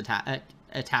adventurer is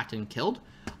attacked and killed.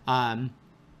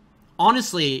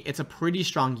 Honestly, it's a pretty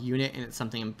strong unit, and it's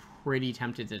something I'm pretty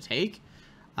tempted to take.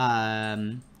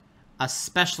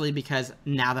 Especially because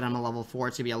now that I'm a level 4,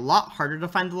 it's going to be a lot harder to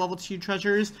find the level 2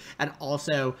 treasures, and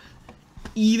also,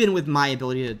 even with my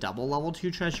ability to double level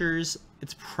 2 treasures,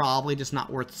 it's probably just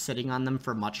not worth sitting on them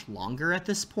for much longer at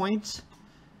this point.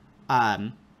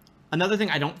 Another thing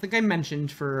I don't think I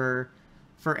mentioned for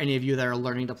any of you that are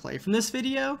learning to play from this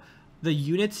video, the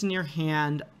units in your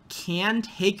hand can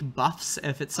take buffs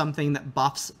if it's something that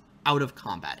buffs out of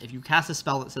combat. If you cast a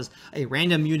spell that says a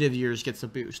random unit of yours gets a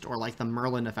boost, or like the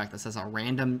Merlin effect that says a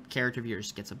random character of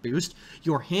yours gets a boost,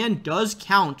 your hand does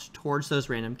count towards those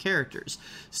random characters.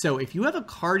 So if you have a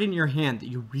card in your hand that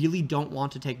you really don't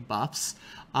want to take buffs,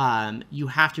 you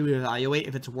have to evaluate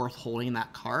if it's worth holding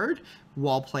that card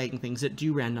while playing things that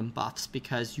do random buffs,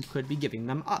 because you could be giving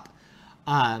them up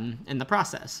in the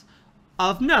process.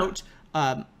 Of note,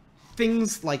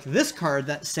 things like this card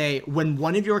that say when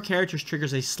one of your characters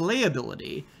triggers a slay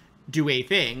ability, do a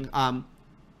thing.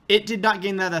 It did not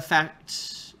gain that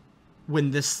effect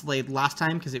when this slayed last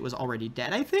time because it was already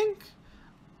dead, I think.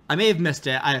 I may have missed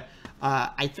it.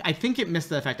 I think it missed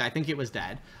the effect. I think it was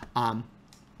dead.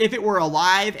 If it were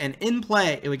alive and in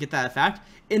play, it would get that effect.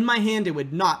 In my hand, it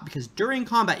would not, because during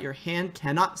combat, your hand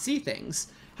cannot see things.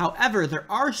 However, there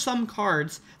are some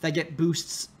cards that get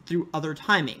boosts through other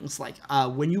timings, like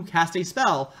when you cast a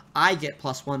spell, I get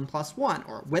 +1/+1,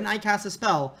 or when I cast a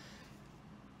spell,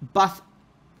 buff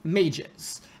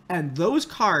mages. And those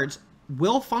cards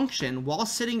will function while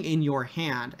sitting in your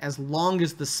hand as long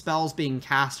as the spells being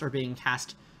cast are being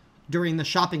cast during the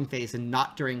shopping phase and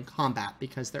not during combat,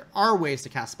 because there are ways to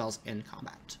cast spells in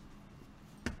combat.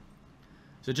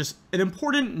 So just an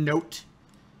important note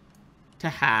to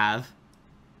have.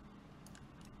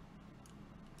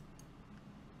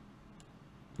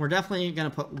 We're definitely going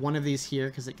to put one of these here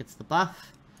because it gets the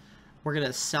buff. We're going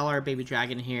to sell our baby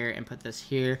dragon here and put this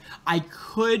here. I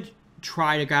could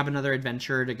try to grab another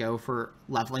adventurer to go for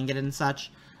leveling it and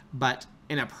such, but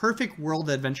in a perfect world,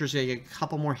 the adventurer's going to get a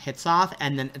couple more hits off,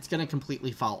 and then it's going to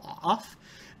completely fall off,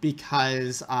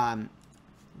 because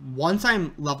once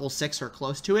I'm level 6 or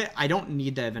close to it, I don't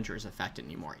need the adventurer's effect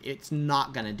anymore. It's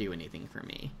not going to do anything for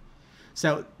me.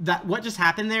 So what just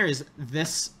happened there is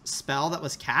this spell that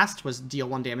was cast was deal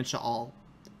 1 damage to all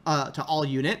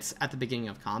units at the beginning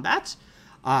of combat.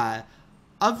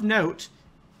 Of note,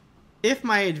 if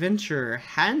my adventurer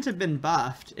hadn't have been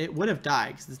buffed, it would have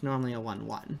died because it's normally a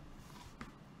 1/1.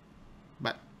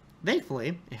 But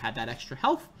thankfully, it had that extra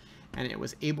health and it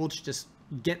was able to just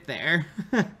get there.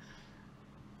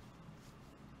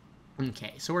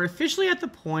 Okay, so we're officially at the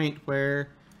point where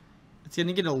it's going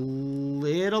to get a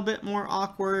little bit more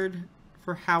awkward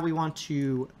for how we want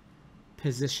to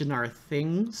position our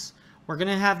things. We're going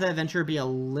to have the adventure be a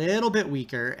little bit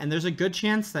weaker, and there's a good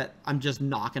chance that I'm just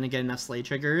not going to get enough slay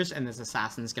triggers, and this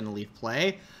assassin's going to leave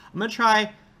play. I'm going to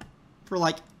try for,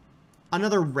 like,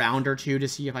 another round or two to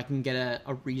see if I can get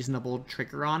a reasonable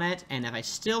trigger on it, and if I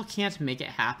still can't make it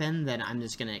happen, then I'm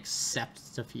just going to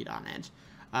accept defeat on it.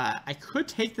 I could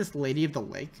take this Lady of the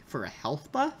Lake for a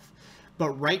health buff,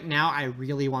 but right now I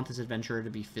really want this adventurer to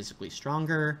be physically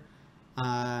stronger.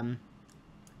 I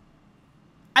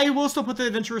will still put the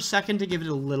adventurer second to give it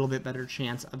a little bit better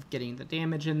chance of getting the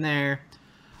damage in there.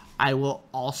 I will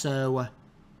also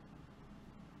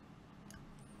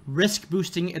risk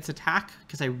boosting its attack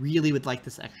because I really would like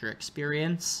this extra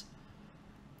experience.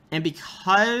 And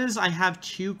because I have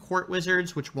 2 court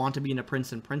wizards which want to be in a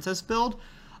prince and princess build,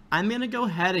 I'm going to go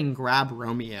ahead and grab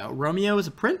Romeo. Romeo is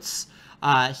a prince.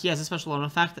 He has a special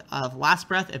effect of Last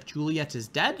Breath. If Juliet is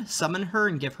dead, summon her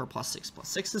and give her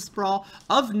 +6/+6 this Brawl.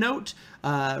 Of note,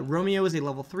 Romeo is a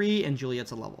level 3 and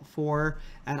Juliet's a level 4.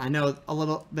 And I know a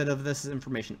little bit of this is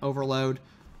information overload.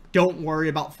 Don't worry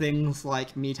about things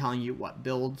like me telling you what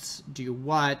builds do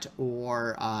what,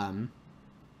 or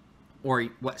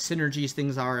what synergies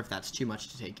things are, if that's too much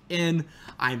to take in.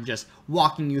 I'm just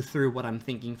walking you through what I'm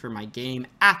thinking for my game.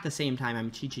 At the same time,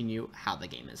 I'm teaching you how the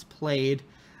game is played.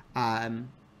 The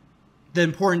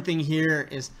important thing here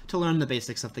is to learn the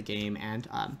basics of the game and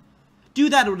do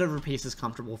that at whatever pace is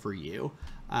comfortable for you.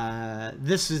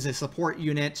 This is a support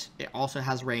unit. It also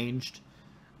has ranged.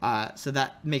 So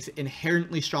that makes it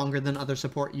inherently stronger than other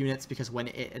support units because when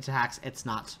it attacks, it's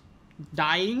not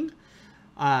dying.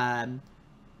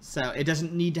 So it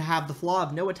doesn't need to have the flaw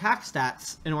of no attack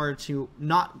stats in order to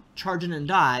not charge in and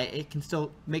die. It can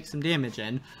still make some damage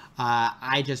in.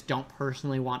 I just don't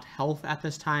personally want health at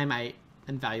this time. I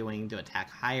am valuing to attack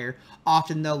higher.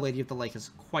 Often, though, Lady of the Lake is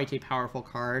quite a powerful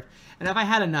card. And if I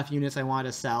had enough units I wanted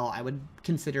to sell, I would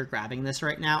consider grabbing this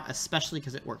right now, especially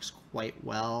because it works quite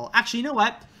well. Actually, you know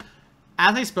what?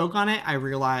 As I spoke on it, I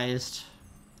realized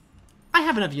I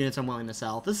have enough units I'm willing to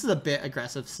sell. This is a bit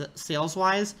aggressive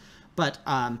sales-wise, but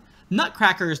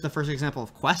Nutcracker is the first example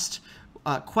of quest.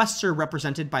 Quests are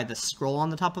represented by the scroll on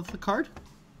the top of the card.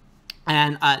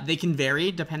 And they can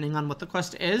vary depending on what the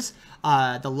quest is.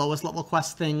 The lowest level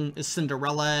quest thing is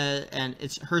Cinderella, and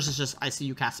hers is just I see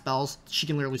you cast spells. She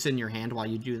can literally sit in your hand while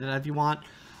you do that if you want.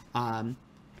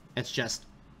 It's just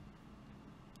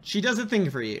she does a thing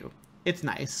for you. It's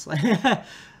nice.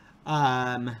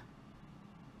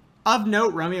 Of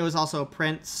note, Romeo is also a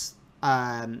prince.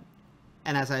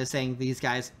 And as I was saying, these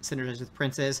guys synergize with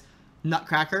princes.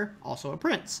 Nutcracker, also a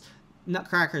prince.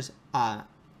 Nutcracker's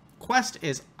quest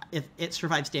is if it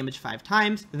survives damage 5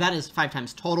 times. That is 5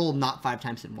 times total, not 5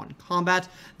 times in one combat.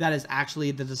 That is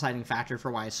actually the deciding factor for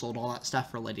why I sold all that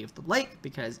stuff for Lady of the Lake,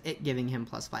 because it giving him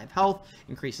 +5 health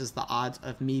increases the odds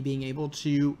of me being able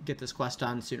to get this quest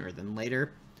done sooner than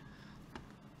later.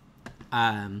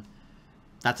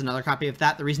 That's another copy of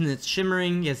that. The reason it's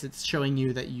shimmering is it's showing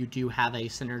you that you do have a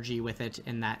synergy with it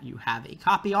in that you have a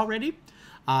copy already.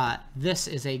 This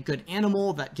is a good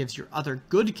animal that gives your other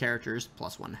good characters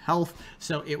 +1 health.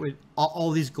 So it would, all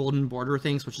these golden border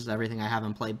things, which is everything I have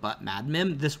in play but Mad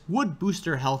Mim, this would boost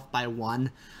their health by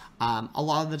 1. A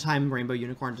lot of the time, Rainbow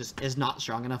Unicorn just is not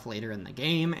strong enough later in the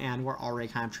game, and we're already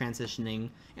kind of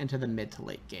transitioning into the mid to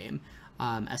late game.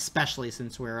 Especially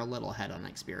since we're a little ahead on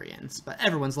experience. But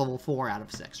everyone's level 4 out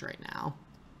of 6 right now.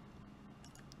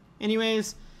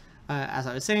 Anyways, as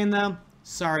I was saying though,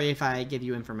 sorry if I give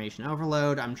you information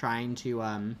overload. I'm trying to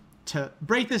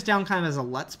break this down kind of as a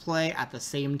let's play at the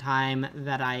same time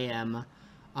that I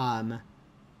am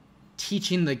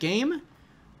teaching the game.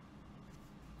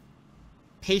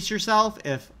 Pace yourself.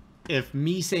 If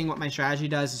me saying what my strategy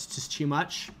does is just too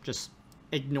much, just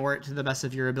ignore it to the best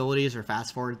of your abilities or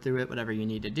fast forward through it, whatever you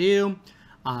need to do.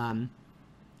 But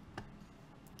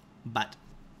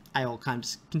I will kind of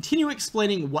just continue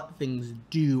explaining what things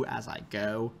do as I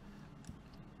go.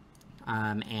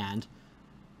 And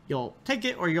you'll take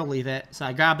it or you'll leave it. So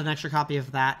I grabbed an extra copy of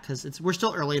that because we're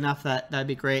still early enough that that'd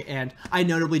be great. And I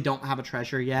notably don't have a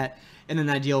treasure yet. In an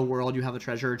ideal world, you have a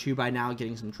treasure or 2 by now,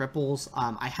 getting some triples.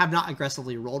 I have not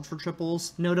aggressively rolled for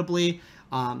triples, notably.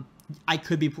 I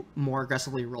could be more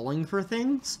aggressively rolling for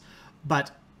things,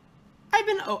 but I've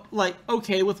been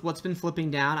okay with what's been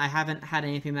flipping down. I haven't had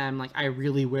anything that I'm like, I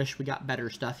really wish we got better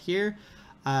stuff here.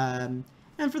 And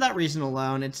for that reason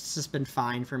alone, it's just been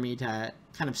fine for me to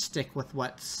kind of stick with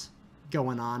what's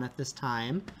going on at this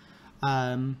time.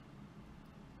 But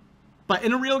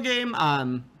in a real game,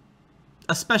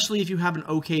 especially if you have an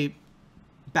okay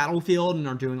battlefield and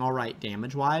are doing all right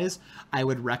damage-wise, I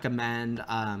would recommend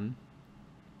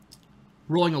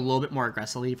rolling a little bit more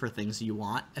aggressively for things you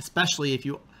want, especially if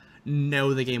you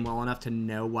know the game well enough to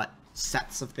know what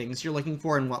sets of things you're looking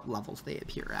for and what levels they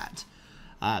appear at.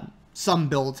 Some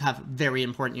builds have very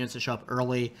important units to show up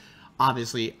early.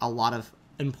 Obviously, a lot of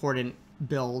important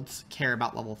builds care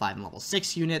about level 5 and level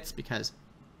 6 units because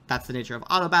that's the nature of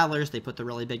auto battlers. They put the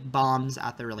really big bombs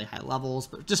at the really high levels.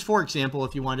 But just for example,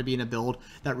 if you want to be in a build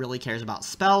that really cares about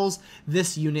spells,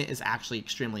 this unit is actually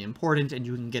extremely important, and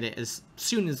you can get it as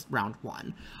soon as round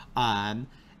 1.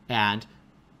 And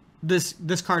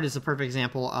this card is a perfect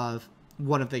example of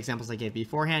one of the examples I gave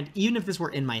beforehand. Even if this were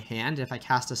in my hand, if I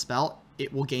cast a spell,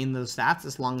 it will gain those stats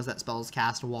as long as that spell is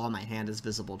cast while my hand is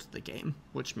visible to the game,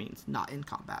 which means not in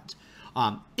combat.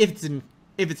 If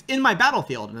it's in my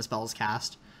battlefield and a spell is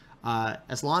cast,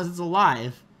 as long as it's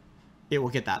alive, it will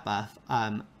get that buff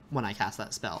when I cast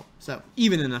that spell. So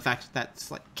even an effect that's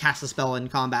like cast a spell in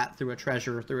combat through a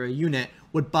treasure, through a unit,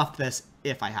 would buff this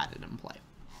if I had it in play.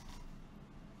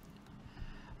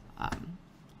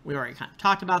 We already kind of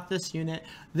talked about this unit.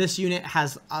 This unit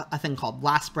has a thing called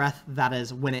Last Breath. That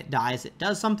is, when it dies, it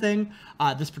does something.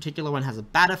 This particular one has a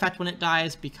bad effect when it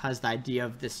dies because the idea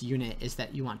of this unit is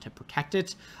that you want to protect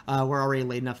it. We're already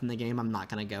late enough in the game. I'm not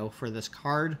going to go for this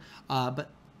card. But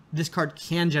this card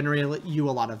can generate you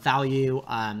a lot of value.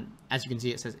 As you can see,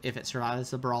 it says if it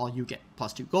survives the brawl, you get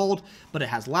 +2 gold. But it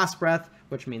has Last Breath,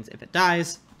 which means if it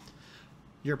dies,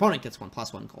 your opponent gets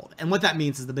 1+1 gold. And what that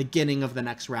means is the beginning of the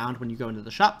next round, when you go into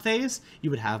the shop phase, you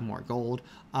would have more gold.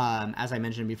 As I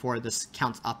mentioned before, this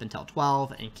counts up until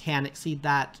 12 and can exceed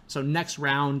that. So next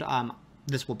round,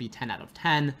 this will be 10 out of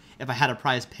 10. If I had a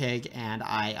prize pig and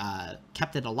I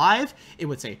kept it alive, it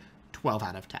would say 12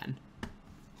 out of 10.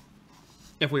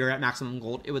 If we were at maximum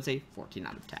gold, it would say 14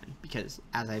 out of 10. Because,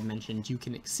 as I mentioned, you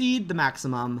can exceed the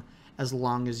maximum as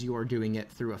long as you are doing it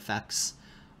through effects.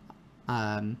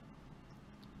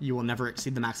 You will never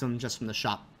exceed the maximum just from the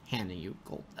shop handing you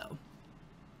gold, though.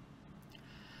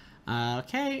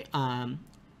 Okay, and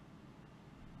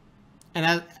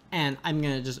I'm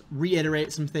going to just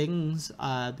reiterate some things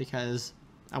because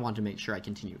I want to make sure I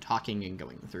continue talking and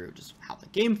going through just how the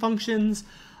game functions.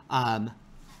 As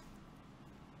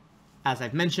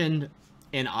I've mentioned,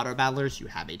 in auto battlers, you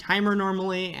have a timer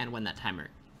normally, and when that timer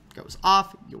goes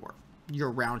off, your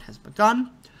round has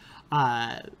begun.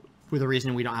 For the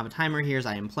reason we don't have a timer here is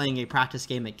I am playing a practice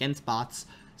game against bots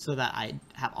so that I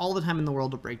have all the time in the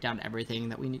world to break down everything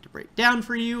that we need to break down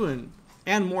for you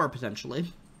and more potentially.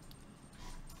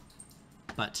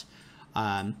 But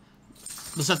the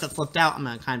stuff that flipped out, I'm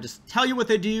going to kind of just tell you what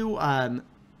they do,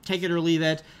 take it or leave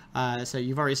it. So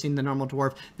you've already seen the normal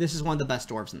dwarf. This is one of the best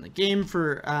dwarves in the game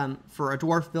for a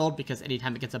dwarf build because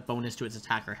anytime it gets a bonus to its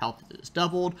attacker health, it is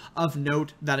doubled. Of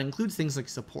note, that includes things like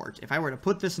support. If I were to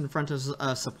put this in front of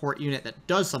a support unit that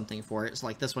does something for it, so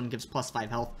like this one gives +5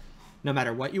 health no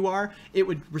matter what you are, it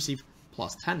would receive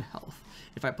 +10 health.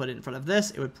 If I put it in front of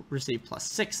this, it would receive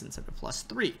 +6 instead of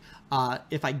 +3.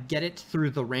 If I get it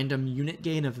through the random unit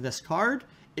gain of this card,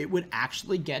 it would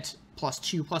actually get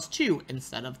 +2/+2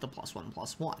 instead of the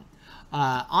 +1/+1.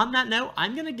 On that note,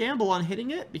 I'm going to gamble on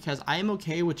hitting it because I am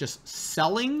okay with just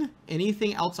selling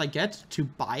anything else I get to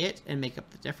buy it and make up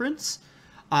the difference.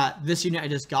 This unit I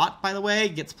just got, by the way,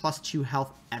 gets +2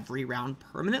 health every round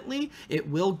permanently. It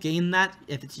will gain that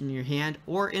if it's in your hand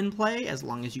or in play. As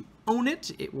long as you own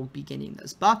it, it will be gaining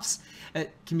those buffs.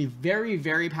 It can be very,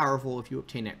 very powerful if you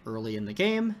obtain it early in the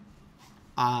game.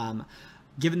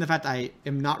 Given the fact I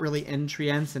am not really in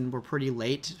Treants and we're pretty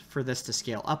late for this to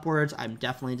scale upwards, I'm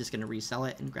definitely just going to resell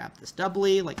it and grab this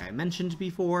doubly, like I mentioned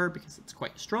before, because it's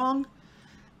quite strong.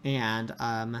 And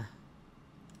I'm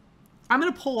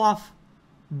going to pull off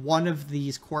one of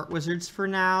these court wizards for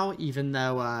now, even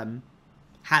though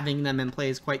having them in play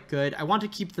is quite good. I want to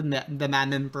keep the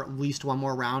madman for at least one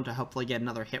more round to hopefully get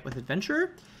another hit with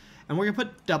adventurer. And we're going to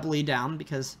put doubly down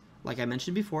because, like I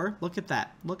mentioned before, look at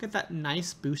that. Look at that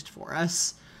nice boost for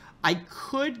us. I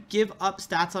could give up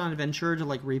stats on Adventurer to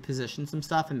like reposition some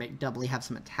stuff and make Doubly have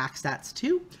some attack stats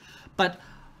too. But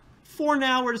for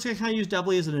now, we're just going to kind of use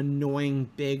Doubly as an annoying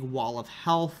big wall of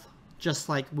health. Just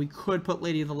like we could put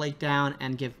Lady of the Lake down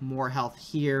and give more health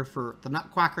here for the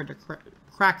Nutcracker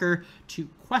to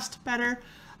quest better.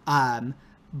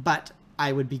 But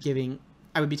I would be taking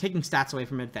stats away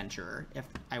from Adventurer if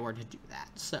I were to do that.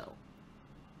 So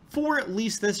for at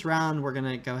least this round, we're going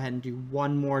to go ahead and do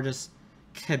one more just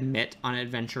commit on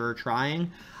Adventurer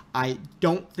trying. I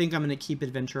don't think I'm going to keep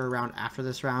Adventurer around after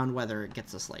this round, whether it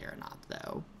gets a Slay or not,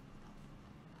 though.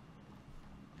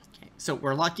 Okay, so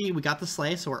we're lucky we got the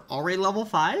Slay, so we're already level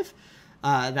 5.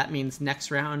 That means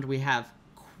next round we have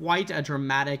quite a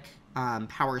dramatic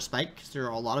power spike, because there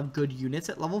are a lot of good units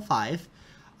at level 5.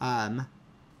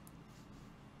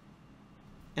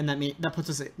 And that puts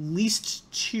us at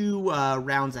least 2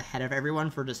 rounds ahead of everyone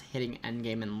for just hitting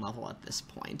endgame and level at this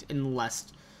point, unless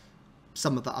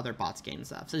some of the other bots gain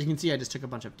stuff. So as you can see, I just took a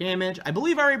bunch of damage. I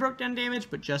believe I already broke down damage,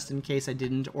 but just in case I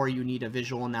didn't, or you need a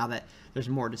visual now that there's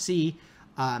more to see,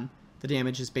 the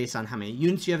damage is based on how many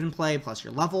units you have in play, plus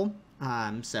your level.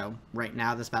 So right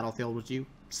now, this battlefield would do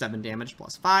 7 damage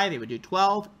plus 5. It would do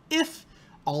 12 if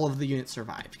all of the units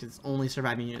survive, because it's only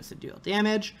surviving units that deal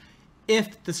damage.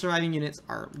 If the surviving units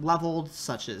are leveled,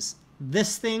 such as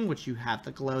this thing, which you have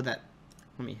the glow that...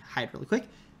 Let me hide really quick.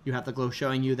 You have the glow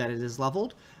showing you that it is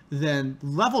leveled. Then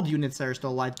leveled units that are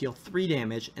still alive deal 3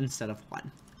 damage instead of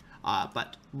 1.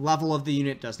 But level of the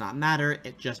unit does not matter.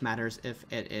 It just matters if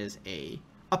it is a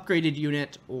upgraded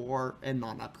unit or a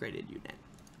non-upgraded unit.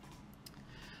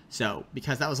 So,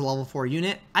 because that was a level 4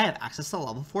 unit, I have access to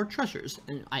level 4 treasures.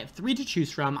 And I have 3 to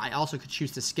choose from. I also could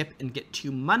choose to skip and get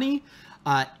 2 money.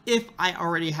 If I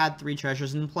already had 3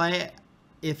 treasures in play,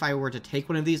 if I were to take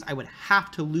one of these, I would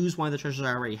have to lose one of the treasures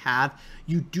I already have.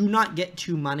 You do not get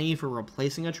 2 money for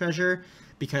replacing a treasure,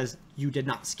 because you did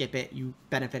not skip it. You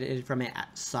benefited from it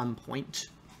at some point.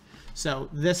 So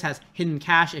this has hidden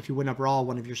cash. If you win a brawl,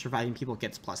 one of your surviving people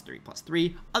gets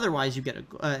 +3/+3. Otherwise, you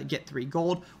get 3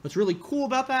 gold. What's really cool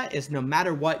about that is no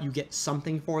matter what, you get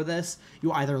something for this.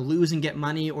 You either lose and get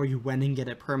money, or you win and get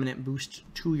a permanent boost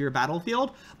to your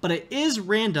battlefield. But it is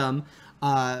random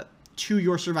to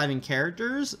your surviving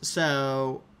characters,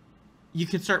 so you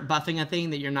could start buffing a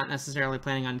thing that you're not necessarily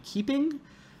planning on keeping.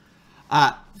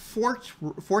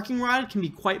 Forking Rod can be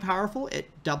quite powerful.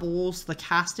 It doubles the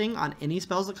casting on any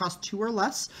spells that cost 2 or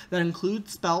less. That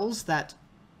includes spells that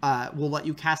will let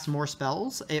you cast more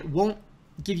spells. It won't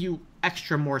give you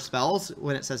extra more spells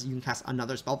when it says you can cast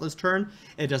another spell this turn.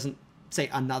 It doesn't say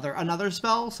another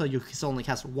spell, so you can only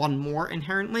cast 1 more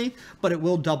inherently, but it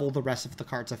will double the rest of the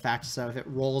card's effect. So if it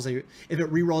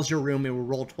re-rolls your room, it will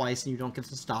roll twice and you don't get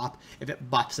to stop. If it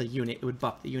buffs a unit, it would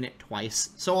buff the unit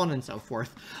twice, so on and so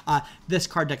forth. This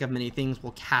card deck of many things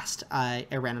will cast a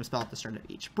random spell at the start of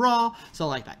each brawl. So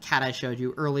like that cat I showed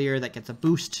you earlier that gets a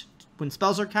boost when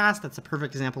spells are cast. That's a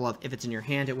perfect example of if it's in your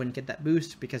hand, it wouldn't get that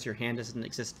boost because your hand doesn't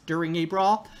exist during a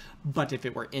brawl. But if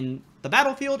it were in the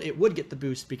battlefield, it would get the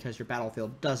boost because your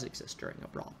battlefield does exist during a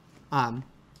brawl.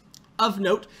 Of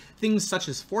note, things such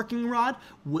as Forking Rod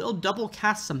will double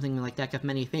cast something like Deck of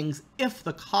Many Things if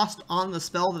the cost on the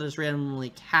spell that is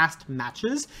randomly cast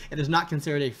matches. It is not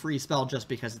considered a free spell just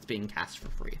because it's being cast for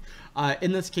free.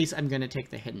 In this case, I'm going to take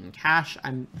the Hidden Cash.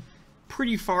 I'm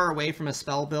pretty far away from a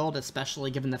spell build, especially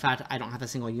given the fact I don't have a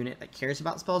single unit that cares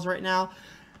about spells right now.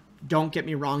 Don't get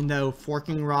me wrong though,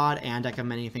 Forking Rod and Deck of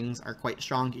Many Things are quite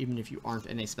strong even if you aren't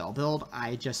in a spell build.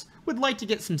 I just would like to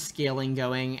get some scaling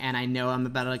going, and I know I'm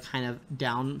about to kind of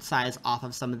downsize off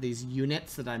of some of these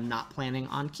units that I'm not planning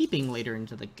on keeping later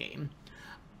into the game.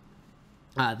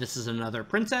 This is another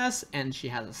princess, and she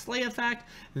has a slay effect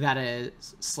that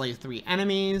is slay 3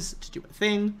 enemies to do a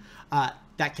thing.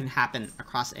 That can happen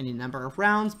across any number of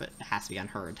rounds, but it has to be on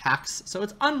her attacks, so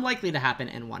it's unlikely to happen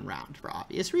in 1 round for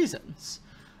obvious reasons.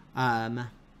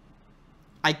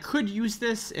 I could use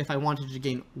this if I wanted to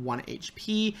gain 1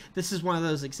 HP. This is one of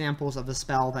those examples of a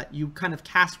spell that you kind of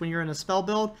cast when you're in a spell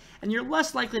build, and you're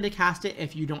less likely to cast it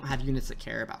if you don't have units that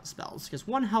care about spells, because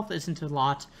 1 health isn't a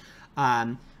lot,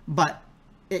 but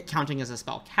it counting as a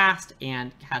spell cast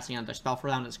and casting another spell for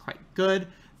round is quite good.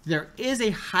 There is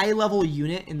a high-level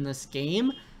unit in this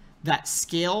game that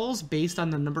scales based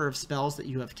on the number of spells that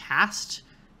you have cast,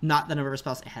 not the number of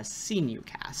spells it has seen you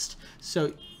cast.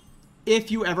 So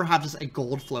if you ever have just a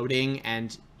gold floating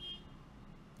and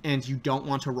you don't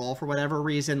want to roll for whatever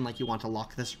reason, like you want to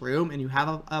lock this room, and you have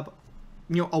a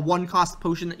 1-cost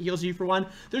potion that heals you for 1,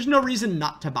 there's no reason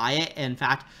not to buy it. In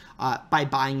fact, by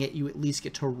buying it, you at least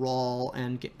get to roll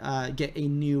and get a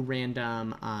new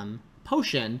random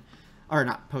potion, or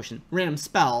not potion, random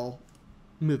spell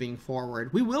moving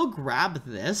forward. We will grab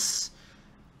this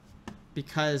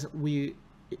because it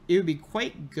would be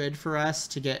quite good for us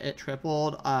to get it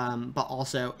tripled, but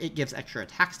also it gives extra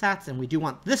attack stats, and we do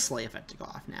want this slay effect to go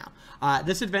off now.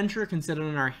 This adventure can sit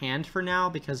in our hand for now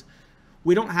because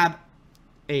we don't have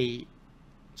a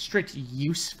strict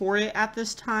use for it at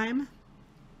this time.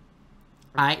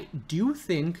 I do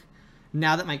think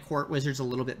now that my court wizard's a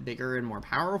little bit bigger and more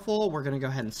powerful, we're going to go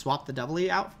ahead and swap the doubly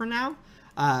out for now.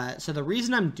 So the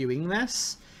reason I'm doing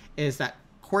this is that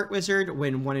court wizard,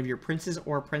 when one of your princes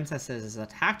or princesses is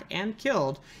attacked and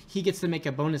killed, he gets to make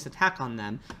a bonus attack on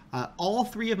them. All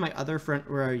 3 of my other front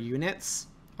row units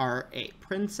are a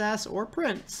princess or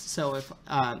prince. So if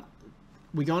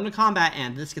we go into combat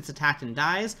and this gets attacked and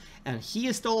dies, and he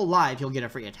is still alive, he'll get a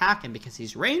free attack, and because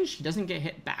he's ranged, he doesn't get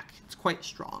hit back. It's quite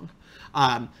strong.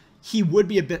 He would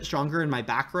be a bit stronger in my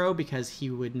back row because he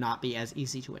would not be as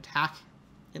easy to attack.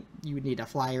 You would need a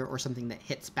flyer or something that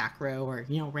hits back row or,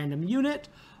 you know, random unit.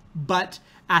 But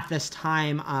at this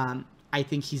time, I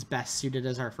think he's best suited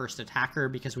as our first attacker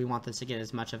because we want this to get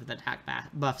as much of the attack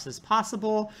buffs as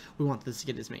possible. We want this to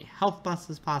get as many health buffs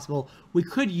as possible. We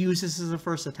could use this as a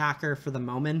first attacker for the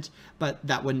moment, but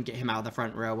that wouldn't get him out of the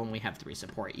front row when we have 3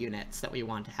 support units that we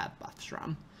want to have buffs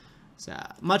from. So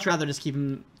much rather just keep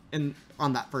him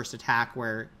on that first attack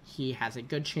where he has a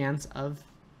good chance of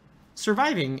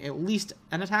surviving at least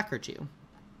an attack or 2.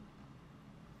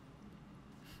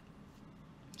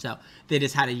 So they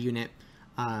just had a unit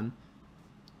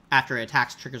after it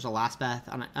attacks, triggers a last breath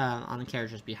on the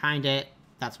characters behind it.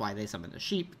 That's why they summoned a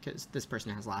sheep, because this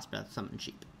person has last breath, summon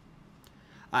sheep.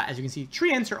 As you can see,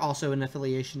 treants are also an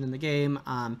affiliation in the game.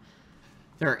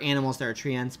 There are animals that are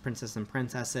treants, princesses and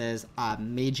princesses,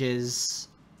 mages,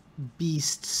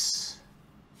 beasts,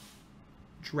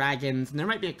 dragons, and there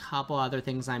might be a couple other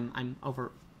things I'm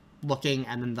overlooking,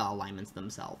 and then the alignments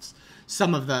themselves.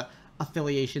 Some of the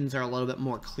affiliations are a little bit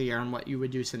more clear on what you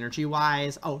would do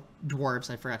synergy-wise. Oh,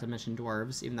 dwarves. I forgot to mention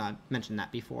dwarves, even though I mentioned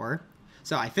that before.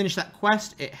 So I finished that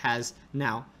quest. It has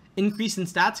now increased in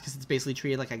stats because it's basically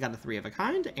treated like I got a 3 of a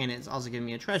kind, and it's also giving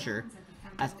me a treasure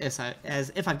as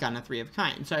if I've gotten a 3 of a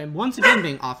kind. So I'm once again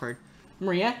being offered...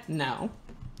 Maria? No.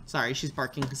 Sorry, she's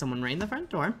barking because someone rang the front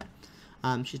door.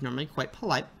 She's normally quite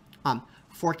polite.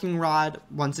 Forking Rod,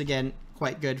 once again,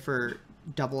 quite good for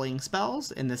doubling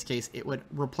spells. In this case, it would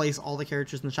replace all the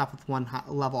characters in the shop with 1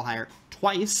 level higher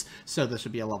twice. So this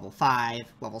would be a level 5,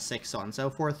 level 6, so on and so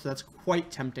forth. So that's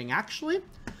quite tempting, actually.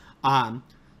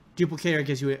 Duplicator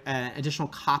gives you an additional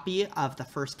copy of the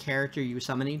first character you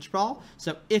summon each brawl.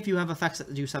 So if you have effects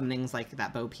that do summonings like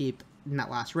that Bo Peep in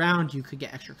that last round, you could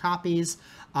get extra copies,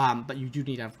 but you do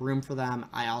need to have room for them.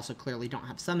 I also clearly don't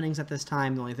have summonings at this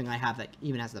time. The only thing I have that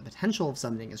even has the potential of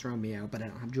summoning is Romeo, but I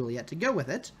don't have Juliet to go with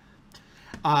it.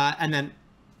 And then,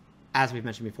 as we've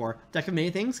mentioned before, deck of many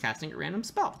things, casting a random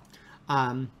spell.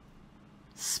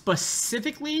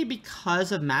 Specifically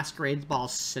because of Masquerade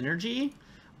Ball's synergy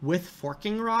with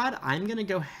Forking Rod, I'm going to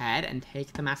go ahead and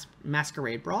take the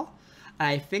Masquerade Brawl.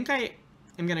 I think I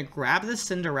am going to grab the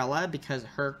Cinderella because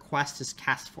her quest is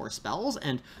cast 4 spells,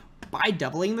 and by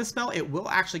doubling the spell, it will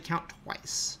actually count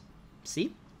twice.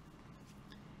 See?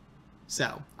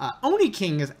 So, Oni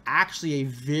King is actually a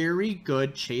very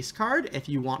good chase card if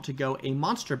you want to go a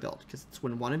monster build, because it's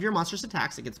when one of your monsters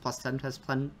attacks, it gets plus 10,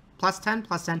 plus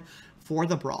 10 for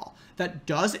the brawl. That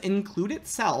does include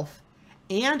itself,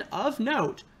 and of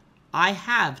note, I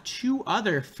have 2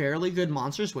 other fairly good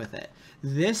monsters with it.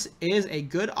 This is a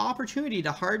good opportunity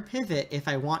to hard pivot if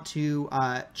I want to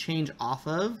change off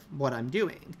of what I'm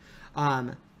doing.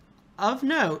 Of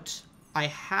note, I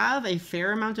have a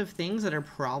fair amount of things that are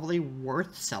probably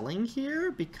worth selling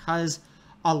here because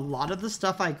a lot of the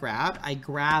stuff I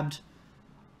grabbed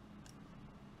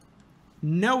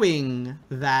knowing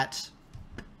that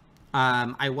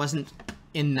I wasn't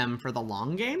in them for the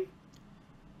long game.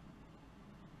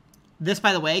 This,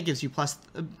 by the way, gives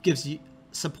you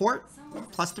support,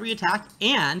 plus 3 attack,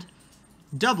 and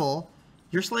double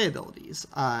your slay abilities.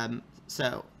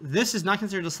 So this is not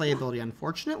considered a slay ability,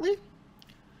 unfortunately.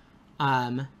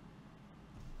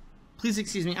 Please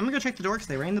excuse me. I'm gonna go check the door because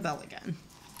they rang the bell again.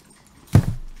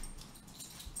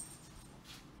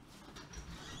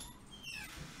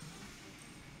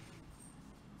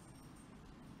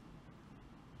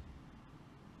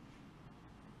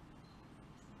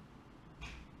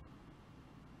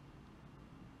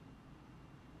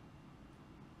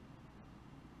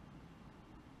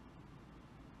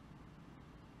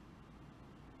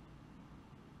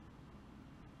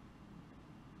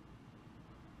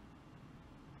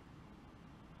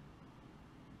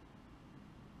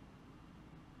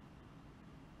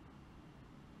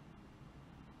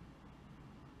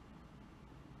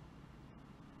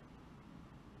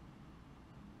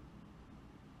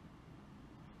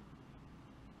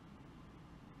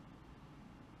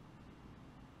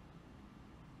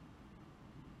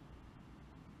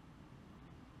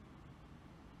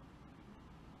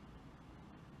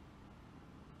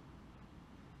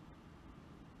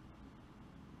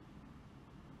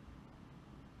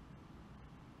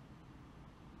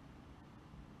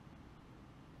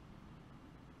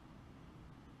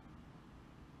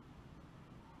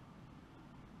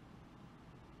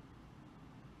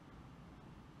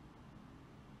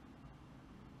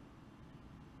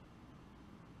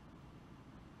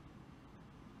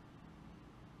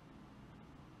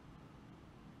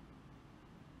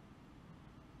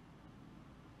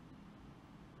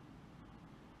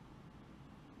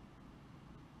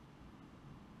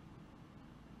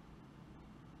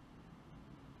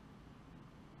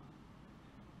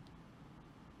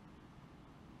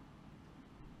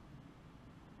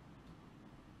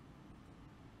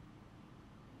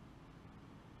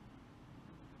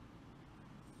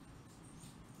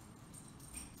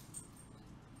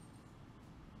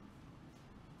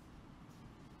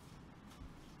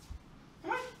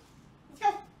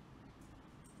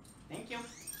 you.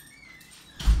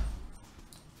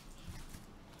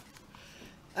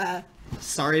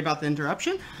 Sorry about the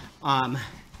interruption.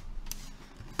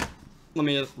 Let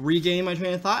me regain my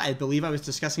train of thought. I believe I was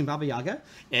discussing Baba Yaga.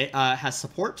 It has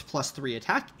support, +3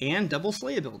 attack, and double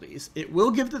slay abilities. It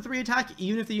will give the 3 attack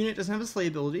even if the unit doesn't have a slay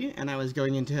ability, and I was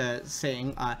going into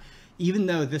saying, even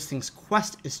though this thing's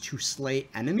quest is to slay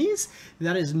enemies,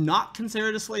 that is not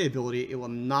considered a slay ability. It will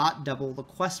not double the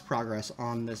quest progress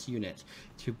on this unit.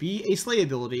 To be a slay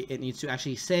ability, it needs to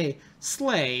actually say,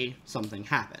 slay, something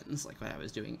happens, like what I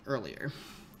was doing earlier.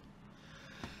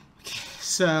 Okay,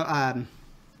 so,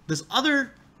 this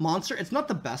other monster, it's not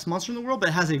the best monster in the world, but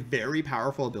it has a very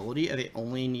powerful ability, and it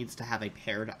only needs to have a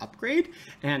pair to upgrade,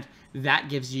 and that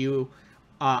gives you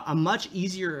a much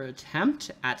easier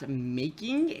attempt at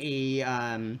making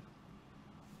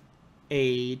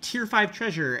a tier 5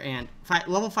 treasure, and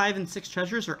level 5 and 6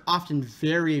 treasures are often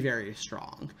very, very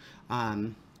strong.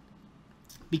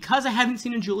 Because I haven't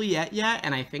seen a Juliet yet,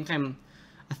 and I think I'm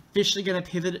officially going to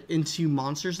pivot into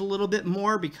monsters a little bit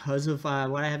more because of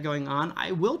what I have going on,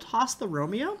 I will toss the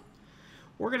Romeo.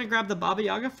 We're going to grab the Baba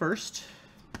Yaga first.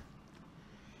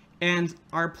 And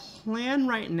our plan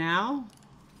right now,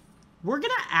 we're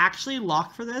going to actually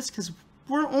lock for this because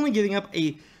we're only giving up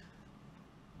a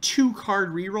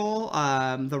 2-card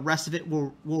reroll. The rest of it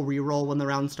will reroll when the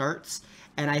round starts.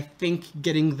 And I think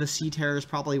getting the Sea Terror is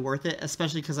probably worth it,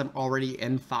 especially because I'm already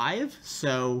in 5.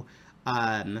 So,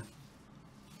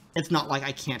 it's not like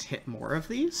I can't hit more of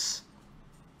these.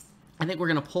 I think we're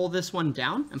going to pull this one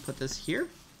down and put this here.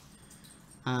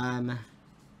 We're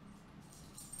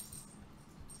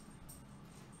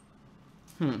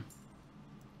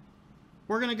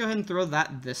going to go ahead and throw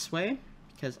that this way,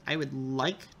 because I would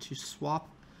like to swap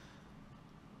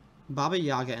Baba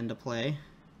Yaga into play.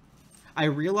 I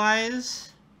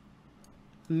realize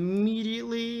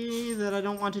immediately that I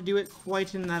don't want to do it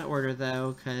quite in that order,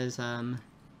 though, because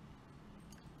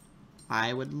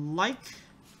I would like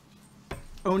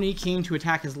Oni King to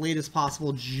attack as late as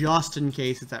possible, just in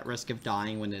case it's at risk of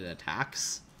dying when it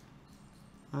attacks.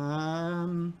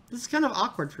 This is kind of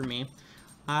awkward for me.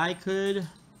 I could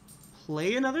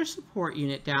play another support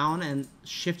unit down and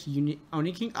shift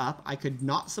Oni King up. I could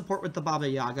not support with the Baba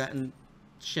Yaga and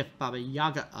shift Baba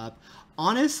Yaga up.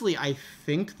 Honestly, I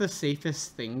think the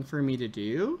safest thing for me to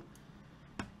do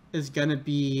is gonna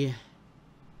be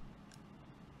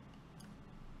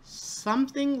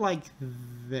something like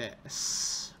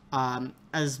this.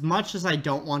 As much as I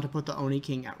don't want to put the Oni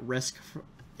King at risk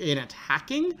in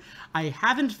attacking, I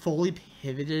haven't fully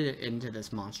pivoted it into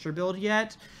this monster build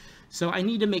yet, so I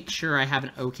need to make sure I have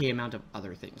an okay amount of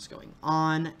other things going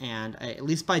on, and at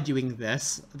least by doing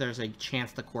this, there's a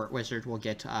chance the Court Wizard will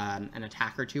get an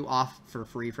attack or 2 off for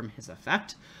free from his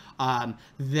effect.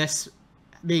 This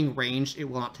being ranged, it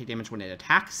will not take damage when it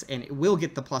attacks, and it will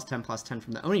get the +10/+10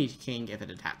 from the Oni King if it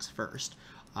attacks first.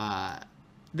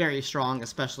 Very strong,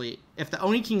 especially if the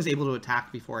Oni King is able to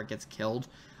attack before it gets killed.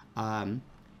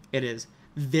 It is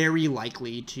very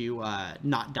likely to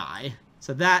not die.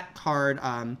 So that card,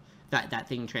 that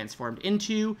thing transformed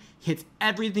into, hits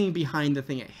everything behind the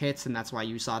thing it hits, and that's why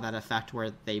you saw that effect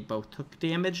where they both took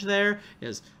damage there,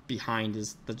 is behind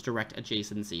is the direct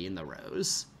adjacency in the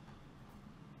rows.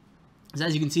 So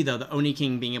as you can see, though, the Oni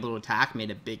King being able to attack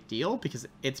made a big deal because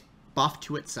its buff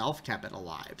to itself kept it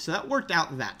alive. So that worked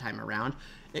out that time around.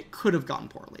 It could have gone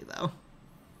poorly, though.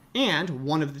 And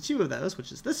one of the 2 of those,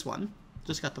 which is this one,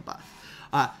 just got the buff.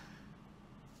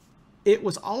 It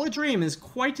Was All a Dream is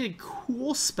quite a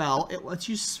cool spell. It lets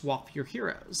you swap your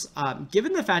heroes.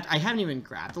 Given the fact I haven't even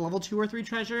grabbed a level 2 or 3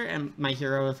 treasure, and my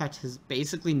hero effect has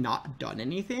basically not done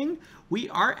anything, we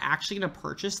are actually going to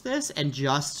purchase this and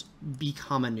just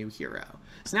become a new hero.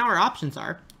 So now our options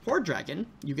are Horde Dragon,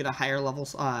 you get a higher level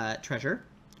treasure.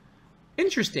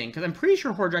 Interesting, because I'm pretty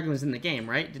sure Horde Dragon was in the game,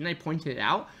 right? Didn't I point it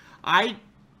out? I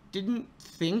didn't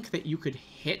think that you could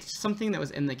hit something that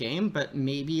was in the game, but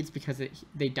maybe it's because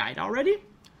they died already.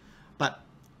 But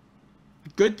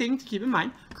good thing to keep in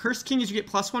mind. Cursed King is you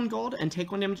get +1 gold and take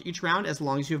 1 damage each round as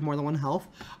long as you have more than 1 health.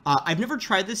 I've never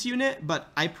tried this unit, but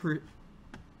Hi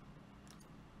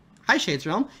Shades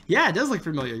Realm. Yeah, it does look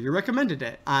familiar. You recommended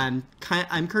it. I'm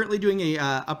currently doing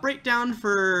a breakdown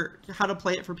for how to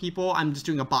play it for people. I'm just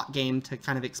doing a bot game to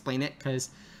kind of explain it because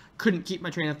couldn't keep my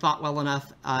train of thought well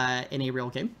enough in a real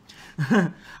game.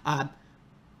 I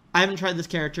haven't tried this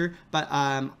character, but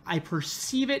I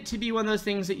perceive it to be one of those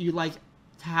things that you like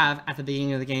to have at the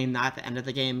beginning of the game, not at the end of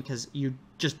the game, because you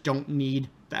just don't need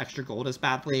the extra gold as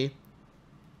badly.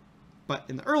 but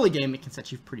in the early game, it can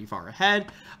set you pretty far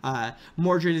ahead.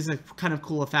 Mordred is a kind of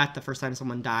cool effect. The first time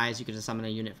someone dies, you get to summon a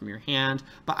unit from your hand.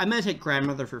 But I'm going to take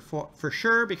Grandmother for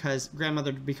sure, because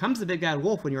Grandmother becomes the big bad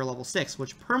wolf when you're level 6,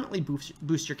 which permanently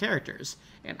boosts your characters.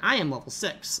 And I am level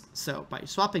 6, so by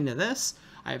swapping to this,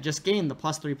 I have just gained the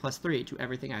 +3/+3 to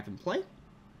everything I have in play.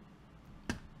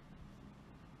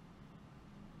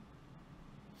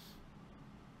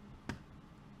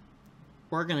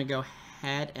 We're going to go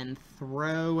ahead and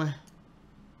throw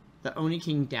the Oni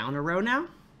King down a row now.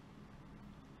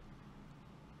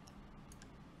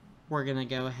 We're going to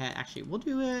go ahead, actually, we'll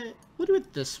do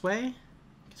it this way,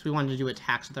 because we wanted to do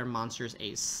attacks with our monsters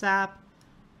ASAP.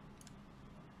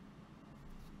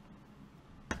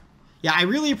 Yeah, I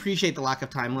really appreciate the lack of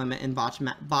time limit in bot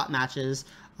matches.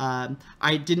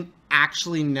 I didn't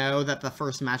actually know that the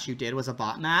first match you did was a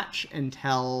bot match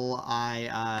until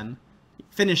I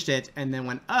finished it and then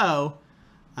went, oh,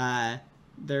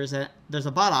 there's a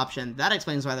bot option. That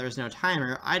explains why there was no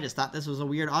timer. I just thought this was a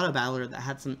weird auto battler that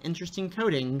had some interesting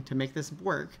coding to make this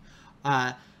work.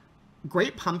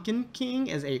 Great Pumpkin King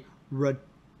is a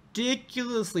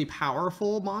ridiculously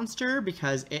powerful monster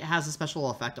because it has a special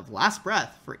effect of last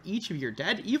breath. For each of your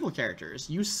dead evil characters,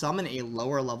 you summon a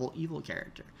lower level evil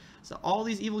character. So all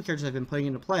these evil characters I've been putting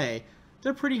into play,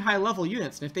 they're pretty high level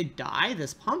units, and if they die,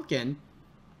 this pumpkin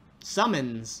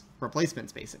summons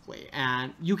replacements basically,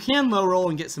 and you can low roll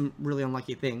and get some really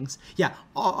unlucky things. Yeah,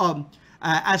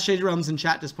 as Shaded Realms in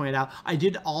chat just pointed out, I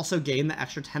did also gain the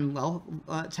extra 10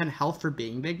 health for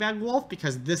being Big Bad Wolf,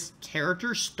 because this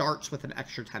character starts with an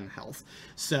extra 10 health.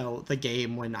 So the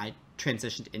game, when I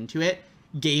transitioned into it,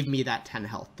 gave me that 10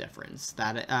 health difference.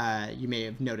 That you may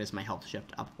have noticed my health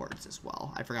shift upwards as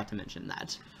well. I forgot to mention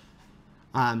that.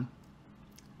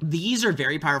 These are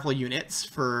very powerful units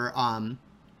for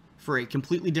a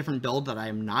completely different build that I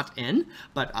am not in,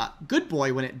 but Good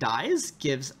Boy, when it dies,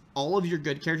 gives all of your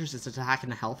good characters its attack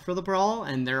and health for the Brawl,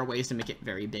 and there are ways to make it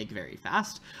very big, very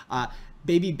fast.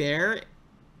 Baby Bear,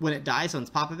 when it dies, summons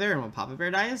Papa Bear, and when Papa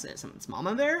Bear dies, it summons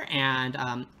Mama Bear, and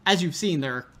as you've seen,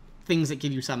 there are things that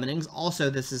give you summonings. Also,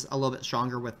 this is a little bit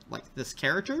stronger with, like, this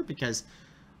character, because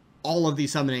all of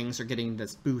these summonings are getting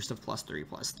this boost of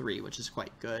 +3/+3, which is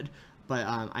quite good. But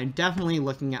I'm definitely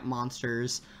looking at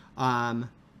monsters.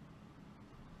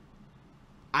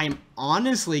 I'm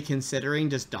honestly considering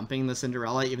just dumping the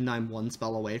Cinderella, even though I'm one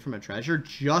spell away from a treasure,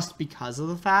 just because of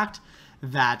the fact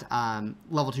that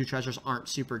level 2 treasures aren't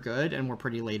super good, and we're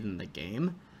pretty late in the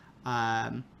game.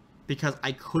 Because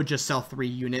I could just sell 3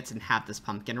 units and have this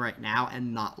pumpkin right now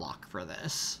and not lock for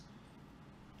this.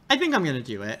 I think I'm going to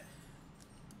do it.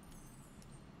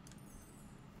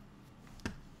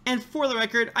 And for the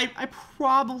record, I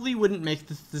probably wouldn't make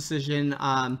this decision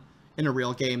in a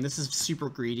real game. This is super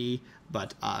greedy,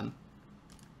 but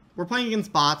we're playing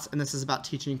against bots, and this is about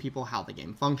teaching people how the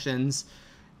game functions,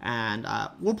 and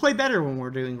we'll play better when we're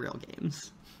doing real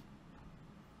games.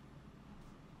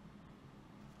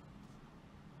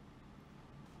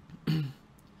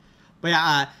 But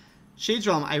yeah, Shades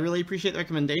Realm, I really appreciate the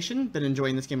recommendation. Been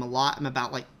enjoying this game a lot. I'm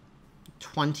about like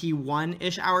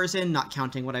 21-ish hours in, not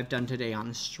counting what I've done today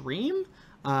on stream.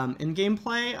 In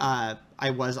gameplay, I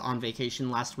was on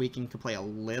vacation last week and could play a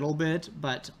little bit,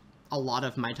 but a lot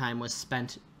of my time was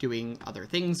spent doing other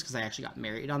things because I actually got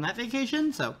married on that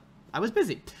vacation, so I was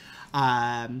busy.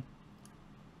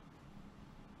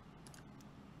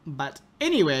 But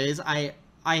anyways, I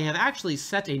have actually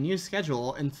set a new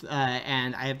schedule,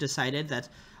 and I have decided that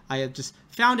I have just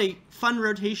found a fun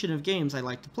rotation of games I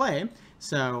like to play.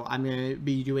 So I'm going to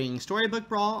be doing Storybook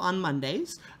Brawl on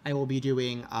Mondays. I will be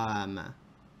doing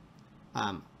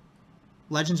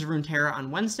Legends of Runeterra on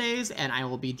Wednesdays, and I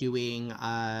will be doing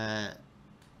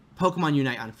Pokemon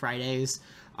Unite on Fridays.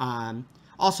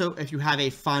 Also, if you have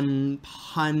a fun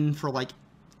pun for like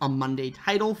a Monday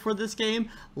title for this game,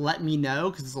 let me know,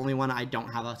 because it's the only one I don't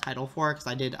have a title for, because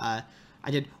I did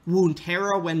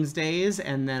Runeterra Wednesdays,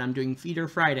 and then I'm doing Feeder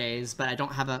Fridays, but I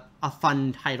don't have a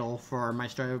fun title for my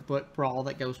Storybook Brawl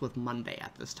that goes with Monday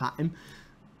at this time.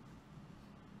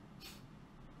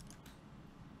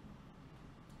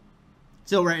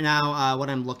 So right now, what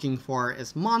I'm looking for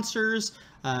is monsters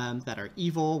that are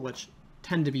evil, which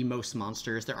tend to be most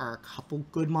monsters. There are a couple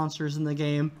good monsters in the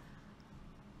game.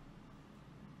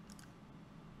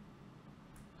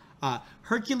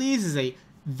 Hercules is a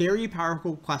very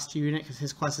powerful quest unit, because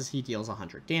his quest is he deals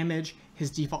 100 damage.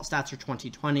 His default stats are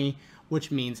 20/20,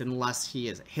 which means unless he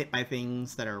is hit by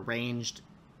things that are ranged,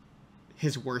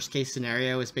 his worst case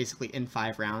scenario is basically in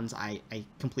 5 rounds I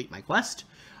complete my quest.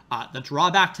 The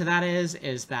drawback to that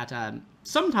is that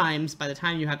sometimes by the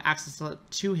time you have access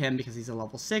to him, because he's a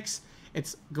level 6,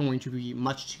 it's going to be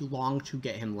much too long to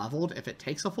get him leveled if it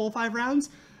takes a full 5 rounds.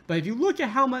 But if you look at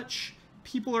how much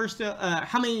people are still,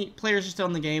 how many players are still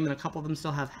in the game, and a couple of them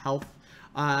still have health,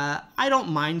 I don't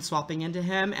mind swapping into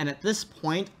him. And at this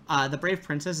point, the Brave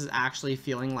Princess is actually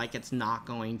feeling like it's not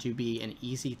going to be an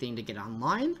easy thing to get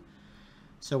online.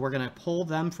 So we're going to pull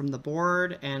them from the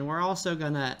board, and we're also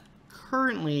going to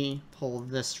currently pull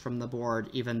this from the board,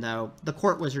 even though the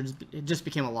Court Wizards just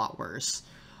became a lot worse.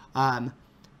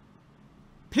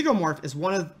 Pigomorph is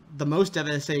one of the most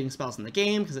devastating spells in the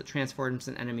game because it transforms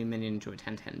an enemy minion into a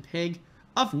 10/10 pig.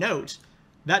 Of note,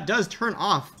 that does turn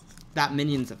off that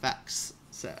minion's effects.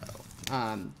 So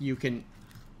you can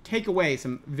take away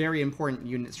some very important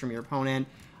units from your opponent,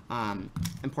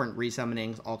 important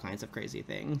resummonings, all kinds of crazy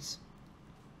things.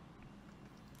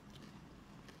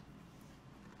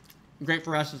 Great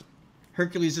for us is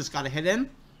Hercules just got a hit in,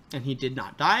 and he did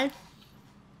not die.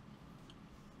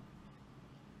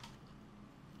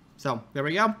 So, there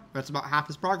we go. That's about half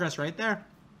his progress right there.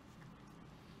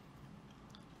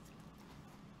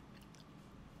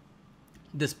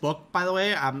 This book, by the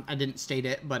way, I didn't state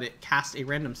it, but it cast a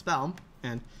random spell,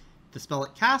 and the spell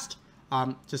it cast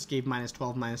just gave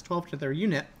 -12/-12 to their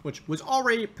unit, which was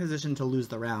already positioned to lose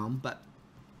the round, but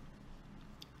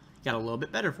got a little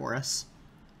bit better for us.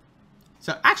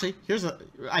 So actually,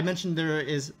 I mentioned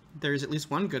there's at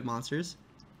least one good monsters.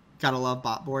 Gotta love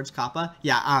bot boards, Kappa.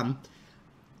 Yeah,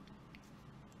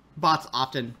 bots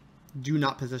often do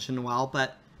not position well,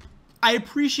 but I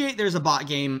appreciate there's a bot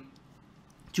game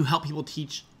to help people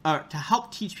teach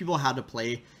people how to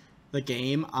play the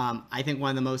game. I think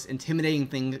one of the most intimidating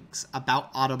things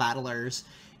about auto battlers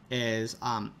is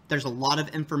there's a lot of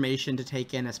information to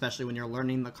take in, especially when you're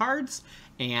learning the cards,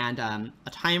 and a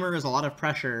timer is a lot of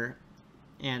pressure.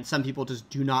 And some people just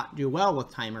do not do well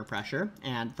with timer pressure.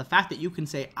 And the fact that you can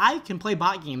say, I can play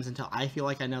bot games until I feel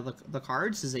like I know the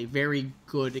cards is a very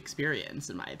good experience,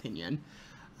 in my opinion.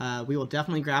 We will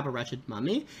definitely grab a Wretched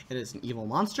Mummy. It is an evil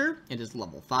monster. It is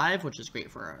level 5, which is great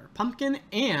for our pumpkin.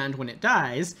 And when it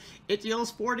dies, it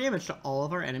deals 4 damage to all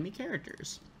of our enemy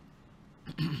characters.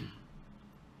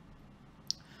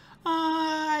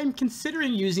 I'm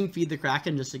considering using Feed the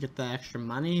Kraken just to get the extra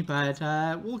money, but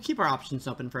we'll keep our options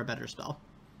open for a better spell.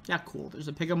 Yeah, cool. There's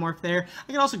a Pigomorph there.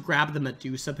 I can also grab the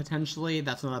Medusa, potentially.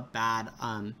 That's not a bad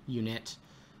unit.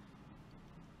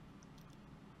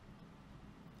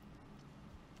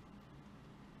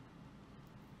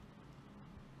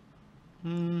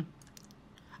 I'm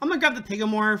going to grab the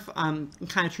Pigomorph and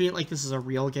kind of treat it like this is a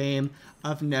real game.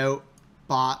 Of note,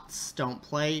 bots don't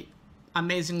play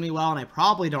amazingly well, and I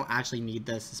probably don't actually need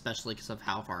this, especially because of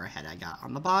how far ahead I got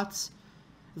on the bots.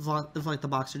 It's like the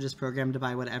bots are just programmed to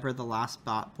buy whatever the last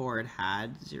bot board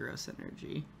had. 0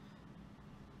 synergy.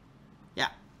 Yeah.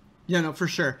 Yeah, no, for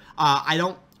sure. I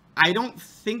don't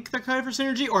think they're coded for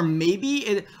synergy, or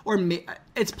maybe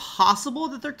it's possible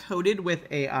that they're coded with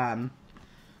a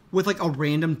with like a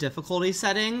random difficulty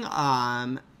setting.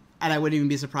 And I wouldn't even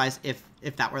be surprised if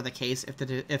that were the case,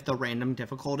 if the random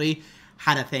difficulty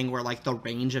had a thing where like the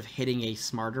range of hitting a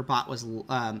smarter bot was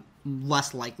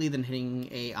less likely than hitting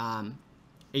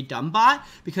a dumb bot.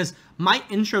 Because my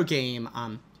intro game,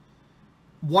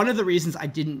 one of the reasons I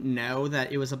didn't know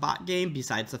that it was a bot game,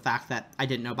 besides the fact that I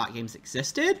didn't know bot games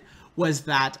existed, was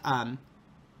that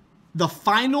the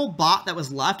final bot that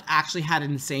was left actually had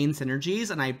insane synergies,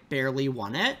 and I barely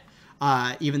won it,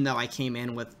 even though I came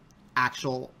in with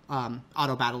actual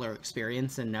auto battler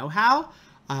experience and know-how.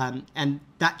 And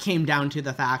that came down to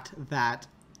the fact that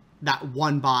that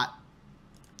one bot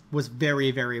was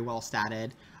very, very well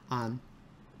statted.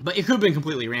 But it could have been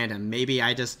completely random. Maybe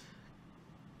I just...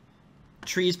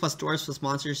 Trees plus doors plus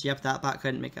monsters. Yep, that bot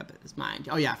couldn't make up his mind.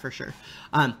 Oh, yeah, for sure.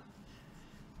 But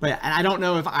yeah, and I don't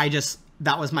know if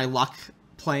that was my luck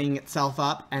playing itself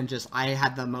up, and just I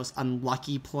had the most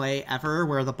unlucky play ever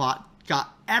where the bot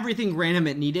got everything random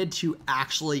it needed to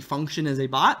actually function as a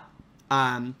bot.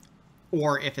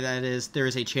 Or if there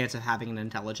is a chance of having an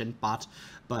intelligent bot.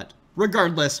 But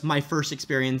regardless, my first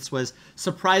experience was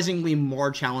surprisingly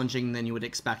more challenging than you would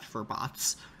expect for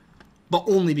bots. But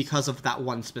only because of that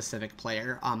one specific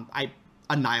player. I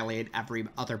annihilated every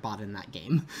other bot in that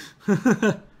game.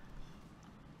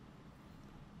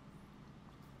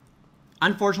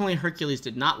 Unfortunately, Hercules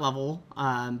did not level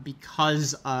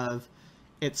because of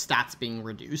its stats being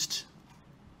reduced.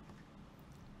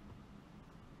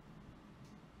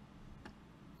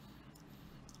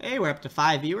 Hey, we're up to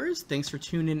 5 viewers. Thanks for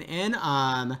tuning in.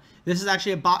 This is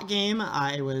actually a bot game.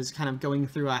 I was kind of going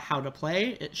through how to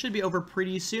play. It should be over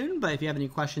pretty soon, but if you have any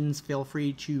questions, feel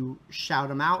free to shout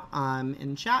them out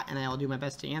in chat, and I'll do my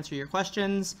best to answer your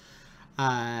questions.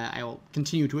 I will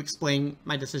continue to explain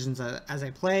my decisions as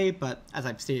I play, but as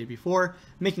I've stated before,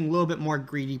 making a little bit more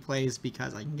greedy plays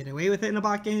because I can get away with it in a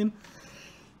bot game.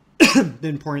 The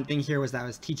important thing here was that I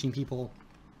was teaching people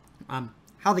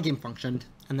how the game functioned,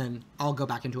 and then I'll go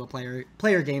back into a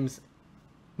player games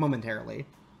momentarily.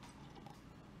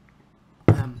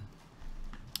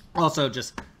 Also,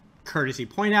 just courtesy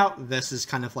point out, this is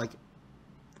kind of like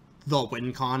the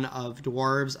win con of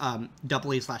dwarves.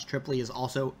 Doubly/triply is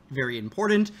also very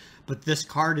important, but this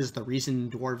card is the reason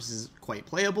dwarves is quite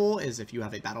playable, is if you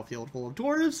have a battlefield full of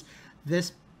dwarves.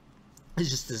 This is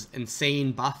just this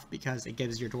insane buff because it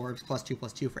gives your dwarves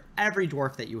 +2/+2 for every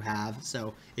dwarf that you have,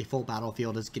 so a full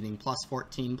battlefield is getting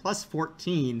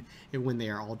 +14/+14 when they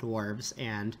are all dwarves,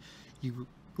 and you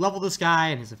level this guy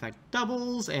and his effect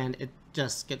doubles, and it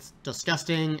just gets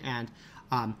disgusting. And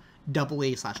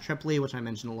doubly/triply, which I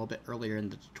mentioned a little bit earlier in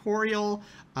the tutorial,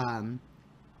 that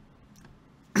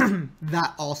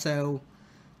also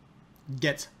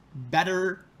gets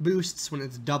better boosts. When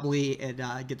it's doubly, it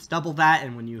gets double that,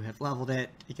 and when you have leveled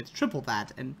it, it gets triple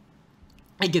that, and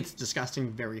it gets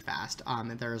disgusting very fast.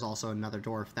 And there is also another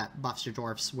dwarf that buffs your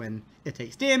dwarfs when it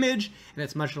takes damage, and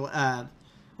it's much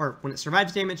or when it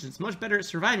survives damage, it's much better at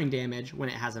surviving damage when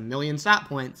it has 1,000,000 stat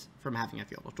points from having a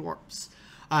field of dwarfs.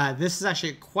 This is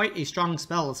actually quite a strong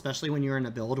spell, especially when you're in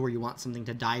a build where you want something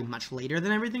to die much later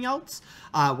than everything else.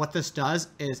 What this does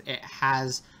is it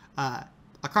has a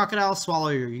crocodile swallow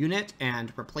your unit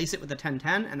and replace it with a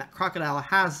 10/10, and that crocodile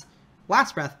has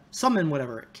last breath, summon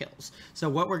whatever it kills. So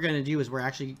what we're going to do is we're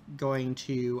actually going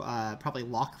to probably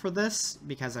lock for this,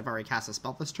 because I've already cast a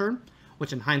spell this turn,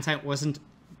 which in hindsight wasn't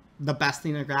the best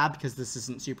thing to grab because this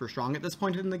isn't super strong at this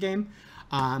point in the game.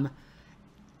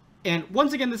 And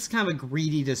once again, this is kind of a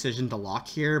greedy decision to lock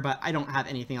here, but I don't have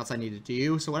anything else I need to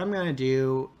do. So what I'm going to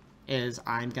do is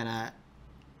I'm going to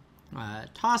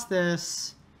toss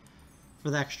this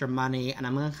for the extra money, and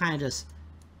I'm going to kind of just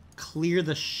clear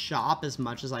the shop as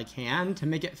much as I can to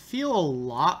make it feel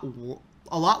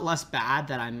a lot less bad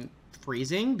that I'm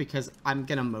freezing, because I'm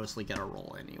going to mostly get a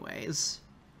roll anyways.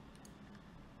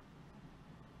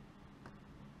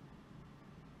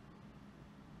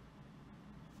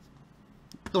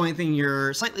 The only thing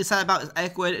you're slightly sad about is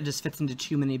Equid. It just fits into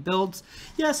too many builds.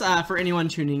 Yes, for anyone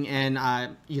tuning in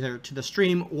either to the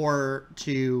stream or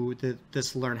to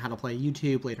this Learn How to Play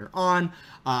YouTube later on,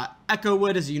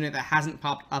 Echowood is a unit that hasn't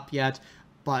popped up yet,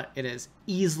 but it is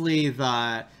easily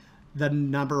the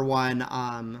number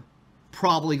one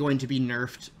probably going to be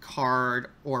nerfed card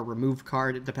or removed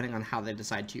card, depending on how they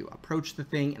decide to approach the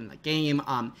thing in the game.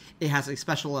 It has a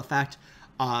special effect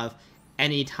of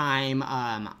anytime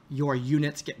your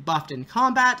units get buffed in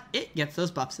combat, it gets those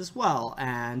buffs as well.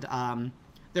 And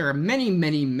there are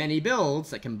many builds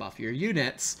that can buff your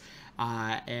units,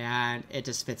 and it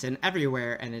just fits in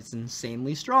everywhere, and it's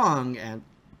insanely strong. And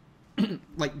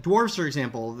like dwarves, for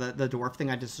example, the dwarf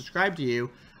thing I just described to you,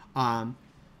 I've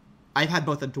had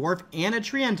both a dwarf and a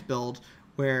treant build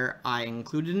where I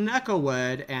included an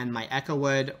Echowood, and my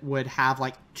Echowood would have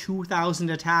like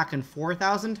 2,000 attack and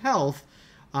 4,000 health.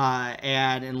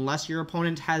 And unless your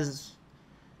opponent has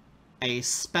a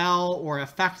spell or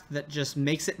effect that just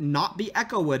makes it not be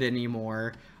Echowood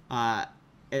anymore, it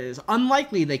is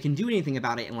unlikely they can do anything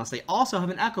about it unless they also have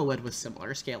an Echowood with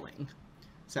similar scaling.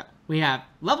 So we have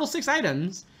level 6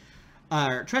 items,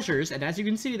 treasures, and as you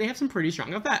can see, they have some pretty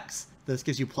strong effects. This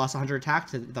gives you plus 100 attack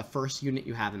to the first unit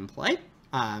you have in play.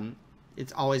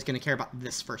 It's always going to care about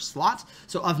this first slot.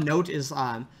 So of note is,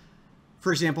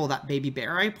 for example, that baby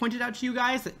bear I pointed out to you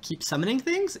guys that keeps summoning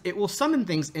things. It will summon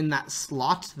things in that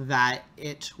slot that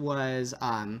it was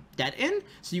dead in.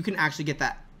 So you can actually get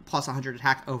that plus 100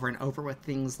 attack over and over with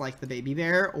things like the baby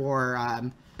bear,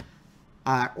 or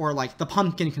like the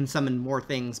pumpkin can summon more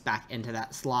things back into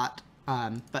that slot.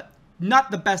 But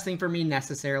not the best thing for me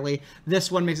necessarily.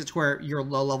 This one makes it to where your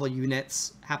low-level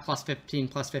units have plus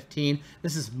 15/+15.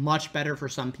 This is much better for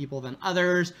some people than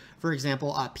others. For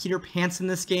example, Peter Pants in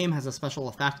this game has a special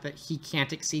effect that he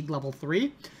can't exceed level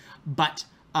 3, but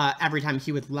every time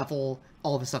he would level,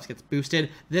 all of his stuff gets boosted.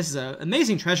 This is an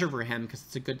amazing treasure for him because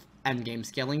it's a good endgame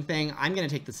scaling thing. I'm going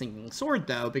to take the Sinking Sword,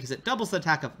 though, because it doubles the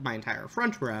attack of my entire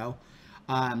front row,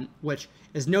 which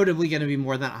is notably going to be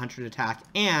more than 100 attack,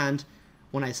 and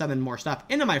when I summon more stuff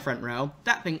into my front row,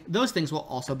 those things will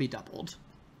also be doubled.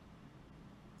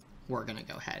 We're going to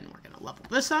go ahead and we're going to level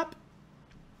this up.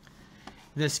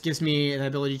 This gives me the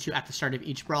ability to, at the start of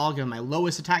each brawl, give my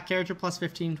lowest attack character plus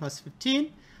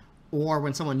 15/+15. Or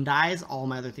when someone dies, all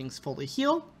my other things fully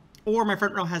heal. Or my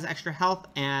front row has extra health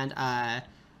and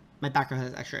my back row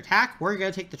has extra attack. We're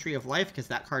going to take the Tree of Life because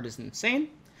that card is insane.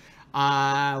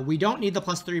 We don't need the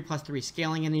 +3/+3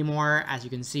 scaling anymore. As you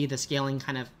can see, the scaling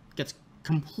kind of gets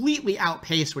completely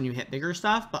outpaced when you hit bigger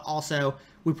stuff, but also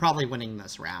we're probably winning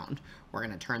this round. We're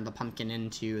going to turn the pumpkin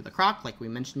into the croc like we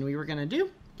mentioned we were going to do.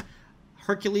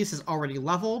 Hercules is already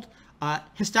leveled.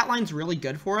 His stat line's really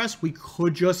good for us. We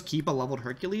could just keep a leveled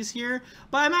Hercules here,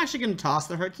 but I'm actually going to toss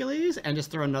the Hercules and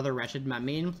just throw another Wretched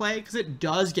Mummy in play, because it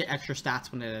does get extra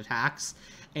stats when it attacks,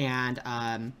 and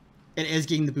it is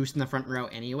getting the boost in the front row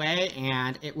anyway,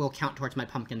 and it will count towards my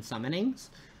pumpkin summonings.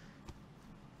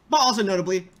 But also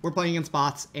notably, we're playing against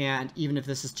bots, and even if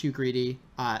this is too greedy,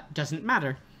 doesn't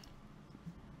matter.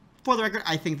 For the record,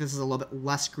 I think this is a little bit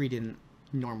less greedy than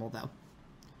normal, though.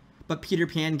 But Peter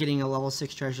Pan getting a level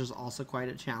 6 treasure is also quite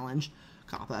a challenge.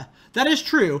 Kappa. That is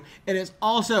true. It is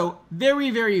also very,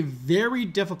 very, very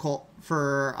difficult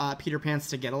for Peter Pans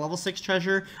to get a level 6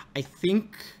 treasure. I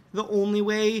think the only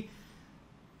way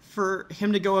for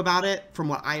him to go about it, from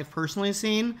what I have personally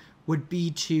seen, would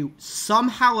be to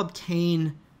somehow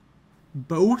obtain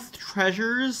both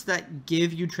treasures that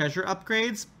give you treasure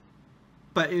upgrades,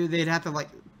 but they'd have to, like,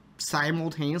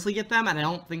 simultaneously get them, and I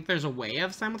don't think there's a way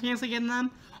of simultaneously getting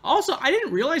them. Also, I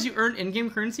didn't realize you earn in-game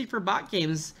currency for bot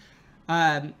games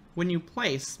when you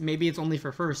place. Maybe it's only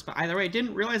for first, but either way, I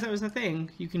didn't realize that was a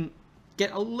thing. You can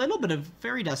get a little bit of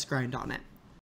fairy dust grind on it.